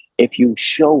friendship. If you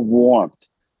show warmth,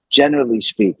 generally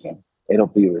speaking, it'll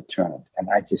be returned. And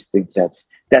I just think that's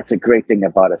a great thing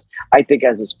about us. I think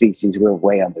as a species, we're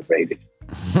way underrated.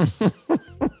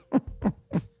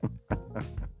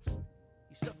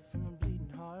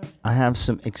 I have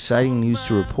some exciting news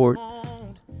to report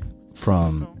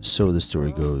from So the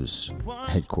Story Goes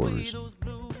headquarters.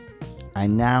 I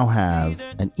now have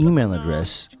an email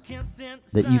address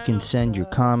that you can send your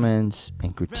comments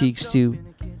and critiques to.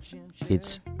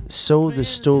 It's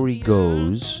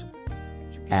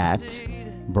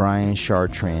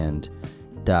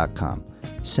sothestorygoes@brianchartrand.com.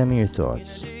 Send me your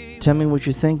thoughts. Tell me what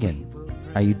you're thinking.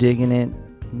 Are you digging it?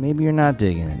 Maybe you're not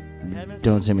digging it.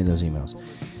 Don't send me those emails.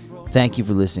 Thank you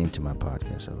for listening to my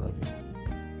podcast. I love you.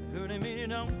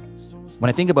 When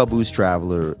I think about Blues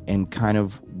Traveler and kind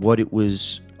of what it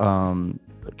was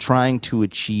trying to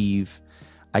achieve,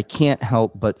 I can't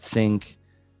help but think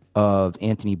of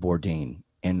Anthony Bourdain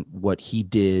and what he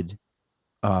did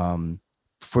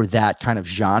for that kind of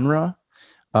genre.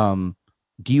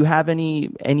 Do you have any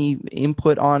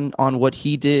input on what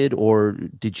he did, or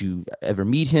did you ever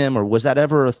meet him, or was that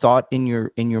ever a thought in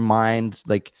your mind?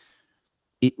 Like,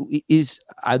 it is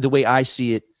the way I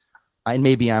see it, and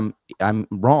maybe I'm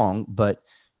wrong, but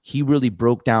he really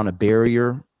broke down a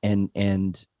barrier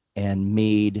and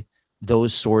made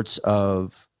those sorts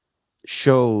of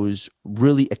shows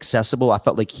really accessible. I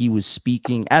felt like he was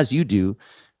speaking, as you do,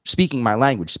 speaking my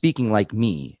language, speaking like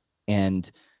me. And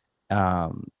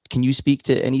can you speak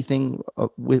to anything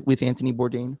with Anthony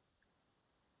Bourdain?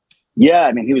 Yeah,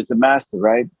 I mean, he was the master,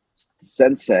 right?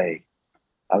 Sensei.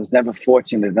 I was never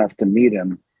fortunate enough to meet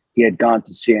him. He had gone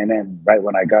to CNN right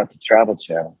when I got to Travel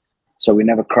Channel. So we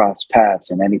never crossed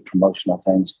paths in any promotional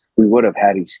things. We would have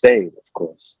had he stayed, of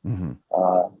course. Mm-hmm.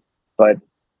 But,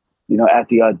 at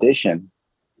the audition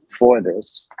for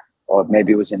this, or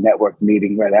maybe it was a network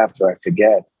meeting right after, I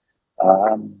forget,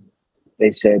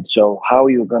 they said, so how are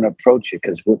you going to approach it?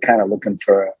 Because we're kind of looking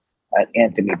for an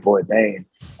Anthony Bourdain.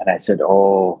 And I said,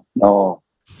 oh, no,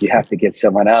 you have to get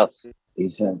someone else.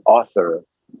 He's an author.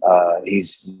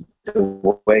 He's the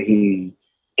way he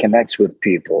connects with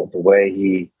people, the way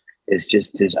he is,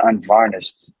 just his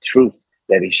unvarnished truth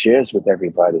that he shares with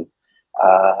everybody.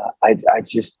 And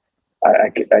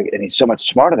he's so much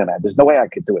smarter than I. There's no way I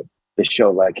could do it, the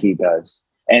show like he does.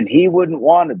 And he wouldn't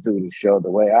want to do the show the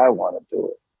way I want to do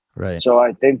it. Right. So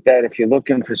I think that if you're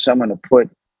looking for someone to put,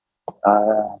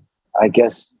 I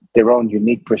guess, their own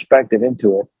unique perspective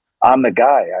into it, I'm the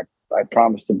guy. I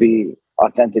promise to be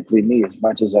authentically me as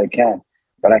much as I can,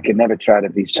 but I can never try to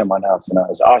be someone else.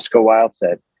 As Oscar Wilde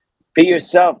said, be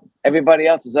yourself. Everybody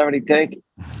else is already taken.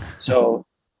 So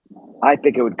I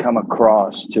think it would come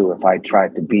across too if I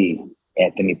tried to be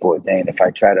Anthony Bourdain, if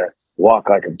I try to walk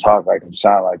like him, talk like him,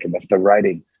 sound like him, if the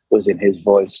writing was in his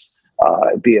voice,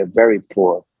 it'd be a very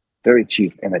poor, very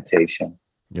cheap imitation.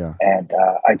 Yeah. And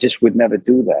I just would never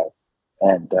do that.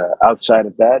 And outside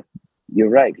of that, you're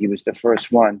right. He was the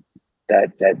first one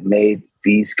that made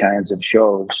these kinds of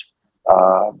shows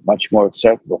much more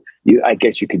acceptable. I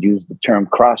guess you could use the term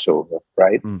crossover,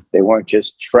 right? Mm. They weren't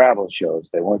just travel shows.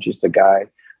 They weren't just a guy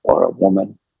or a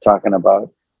woman talking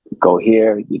about, go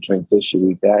here, you drink this, you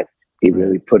eat that. He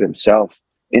really put himself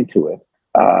into it.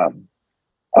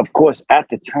 Of course, at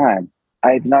the time,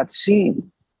 I had not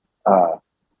seen,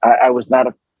 I was not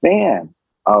a fan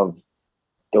of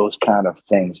those kind of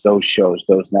things, those shows,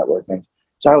 those network things.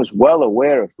 So I was well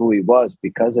aware of who he was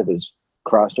because of his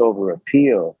crossover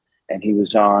appeal. And he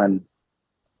was on,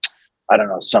 I don't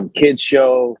know, some kids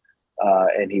show.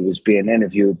 and he was being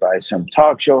interviewed by some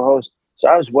talk show host. So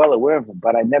I was well aware of him,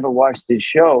 but I never watched his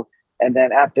show. And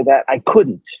then after that, I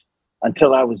couldn't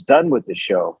until I was done with the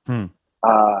show.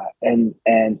 And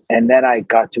then I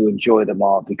got to enjoy them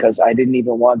all because I didn't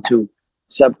even want to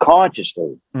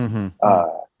subconsciously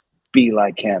be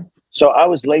like him. So I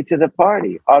was late to the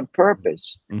party on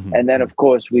purpose. And then, of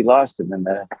course, we lost him, and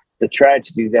the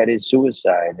tragedy that is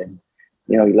suicide. And,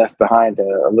 you know, he left behind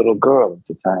a little girl at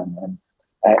the time. And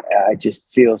I just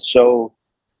feel so,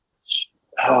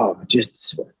 I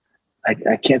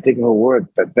can't think of a word,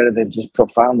 but better than just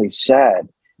profoundly sad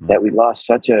that we lost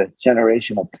such a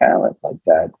generational talent like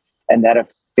that. And that a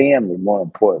family, more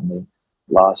importantly,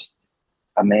 lost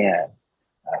a man,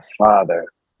 a father,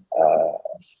 a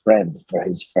friend for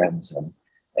his friends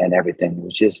and everything. It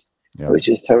was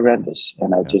just horrendous.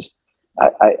 And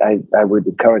I would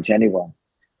encourage anyone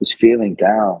who's feeling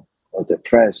down or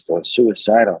depressed or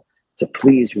suicidal to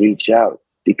please reach out,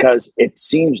 because it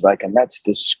seems like, and that's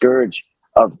the scourge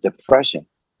of depression,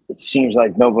 it seems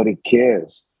like nobody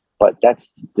cares, but that's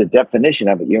the definition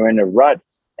of it. You're in a rut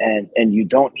and you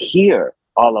don't hear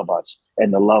all of us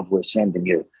and the love we're sending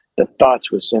you, the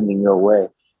thoughts we're sending your way.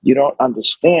 You don't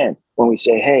understand when we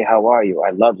say, hey, how are you?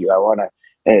 I love you. I want to,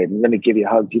 hey, let me give you a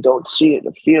hug. You don't see it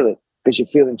or feel it because you're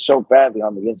feeling so badly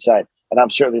on the inside. And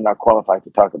I'm certainly not qualified to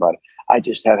talk about it. I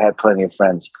just have had plenty of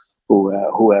friends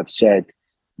who have said,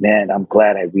 man, I'm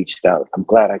glad I reached out. I'm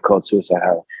glad I called Suicide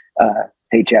Hotline.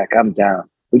 Hey, Jack, I'm down.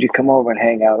 Would you come over and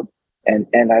hang out? And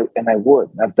I would.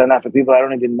 I've done that for people I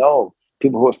don't even know.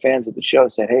 People who are fans of the show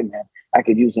said, hey, man, I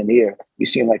could use an ear. You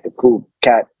seem like a cool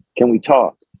cat. Can we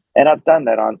talk? And I've done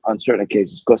that on certain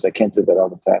occasions. Of course, I can't do that all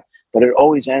the time. But it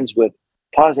always ends with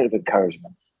positive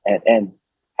encouragement and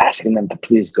asking them to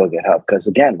please go get help. Because,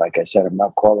 again, like I said, I'm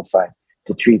not qualified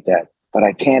to treat that. But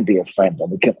I can be a friend.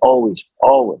 And we can always,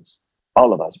 all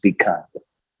of us, be kind.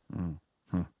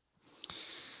 Mm-hmm.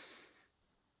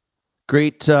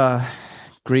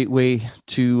 Great way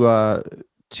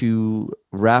to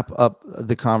wrap up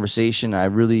the conversation. I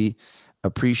really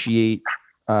appreciate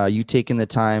you taking the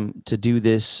time to do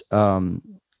this.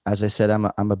 As I said,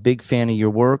 I'm a big fan of your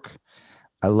work.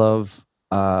 I love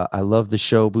the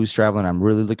show Booze Traveling. I'm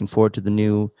really looking forward to the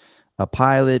new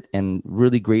pilot, and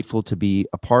really grateful to be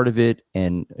a part of it.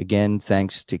 And again,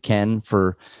 thanks to Ken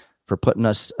for putting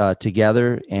us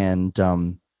together. And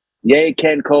yay,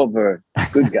 Ken Colbert,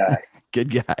 good guy. Good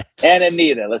guy. And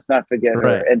Anita, let's not forget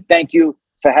her. And thank you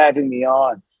for having me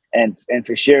on and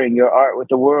for sharing your art with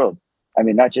the world. I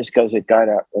mean, not just because it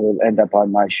will end up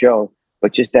on my show,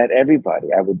 but just that everybody.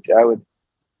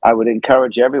 I would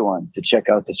encourage everyone to check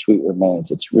out The Sweet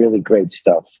Remains. It's really great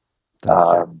stuff.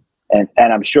 And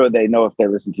I'm sure they know if they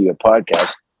listen to your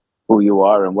podcast who you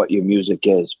are and what your music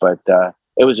is. But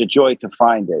it was a joy to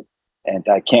find it, and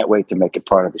I can't wait to make it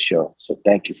part of the show. So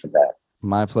thank you for that.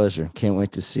 My pleasure. Can't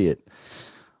wait to see it.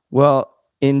 Well,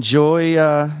 enjoy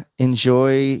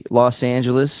Los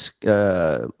Angeles.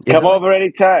 Come over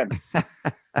anytime.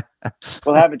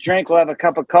 We'll have a drink. We'll have a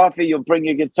cup of coffee. You'll bring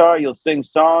your guitar. You'll sing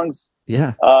songs.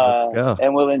 Yeah. Let's go.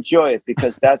 And we'll enjoy it,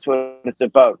 because that's what it's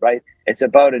about, right? It's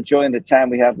about enjoying the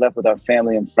time we have left with our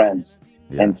family and friends,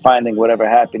 and finding whatever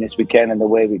happiness we can in the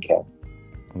way we can.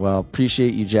 Well,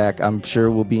 appreciate you, Jack. I'm sure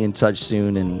we'll be in touch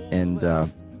soon, and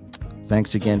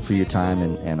thanks again for your time,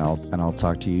 and I'll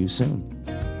talk to you soon.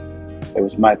 It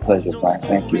was my pleasure, Brian.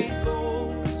 Thank you.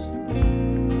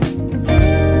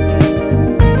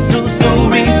 So the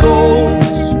story goes.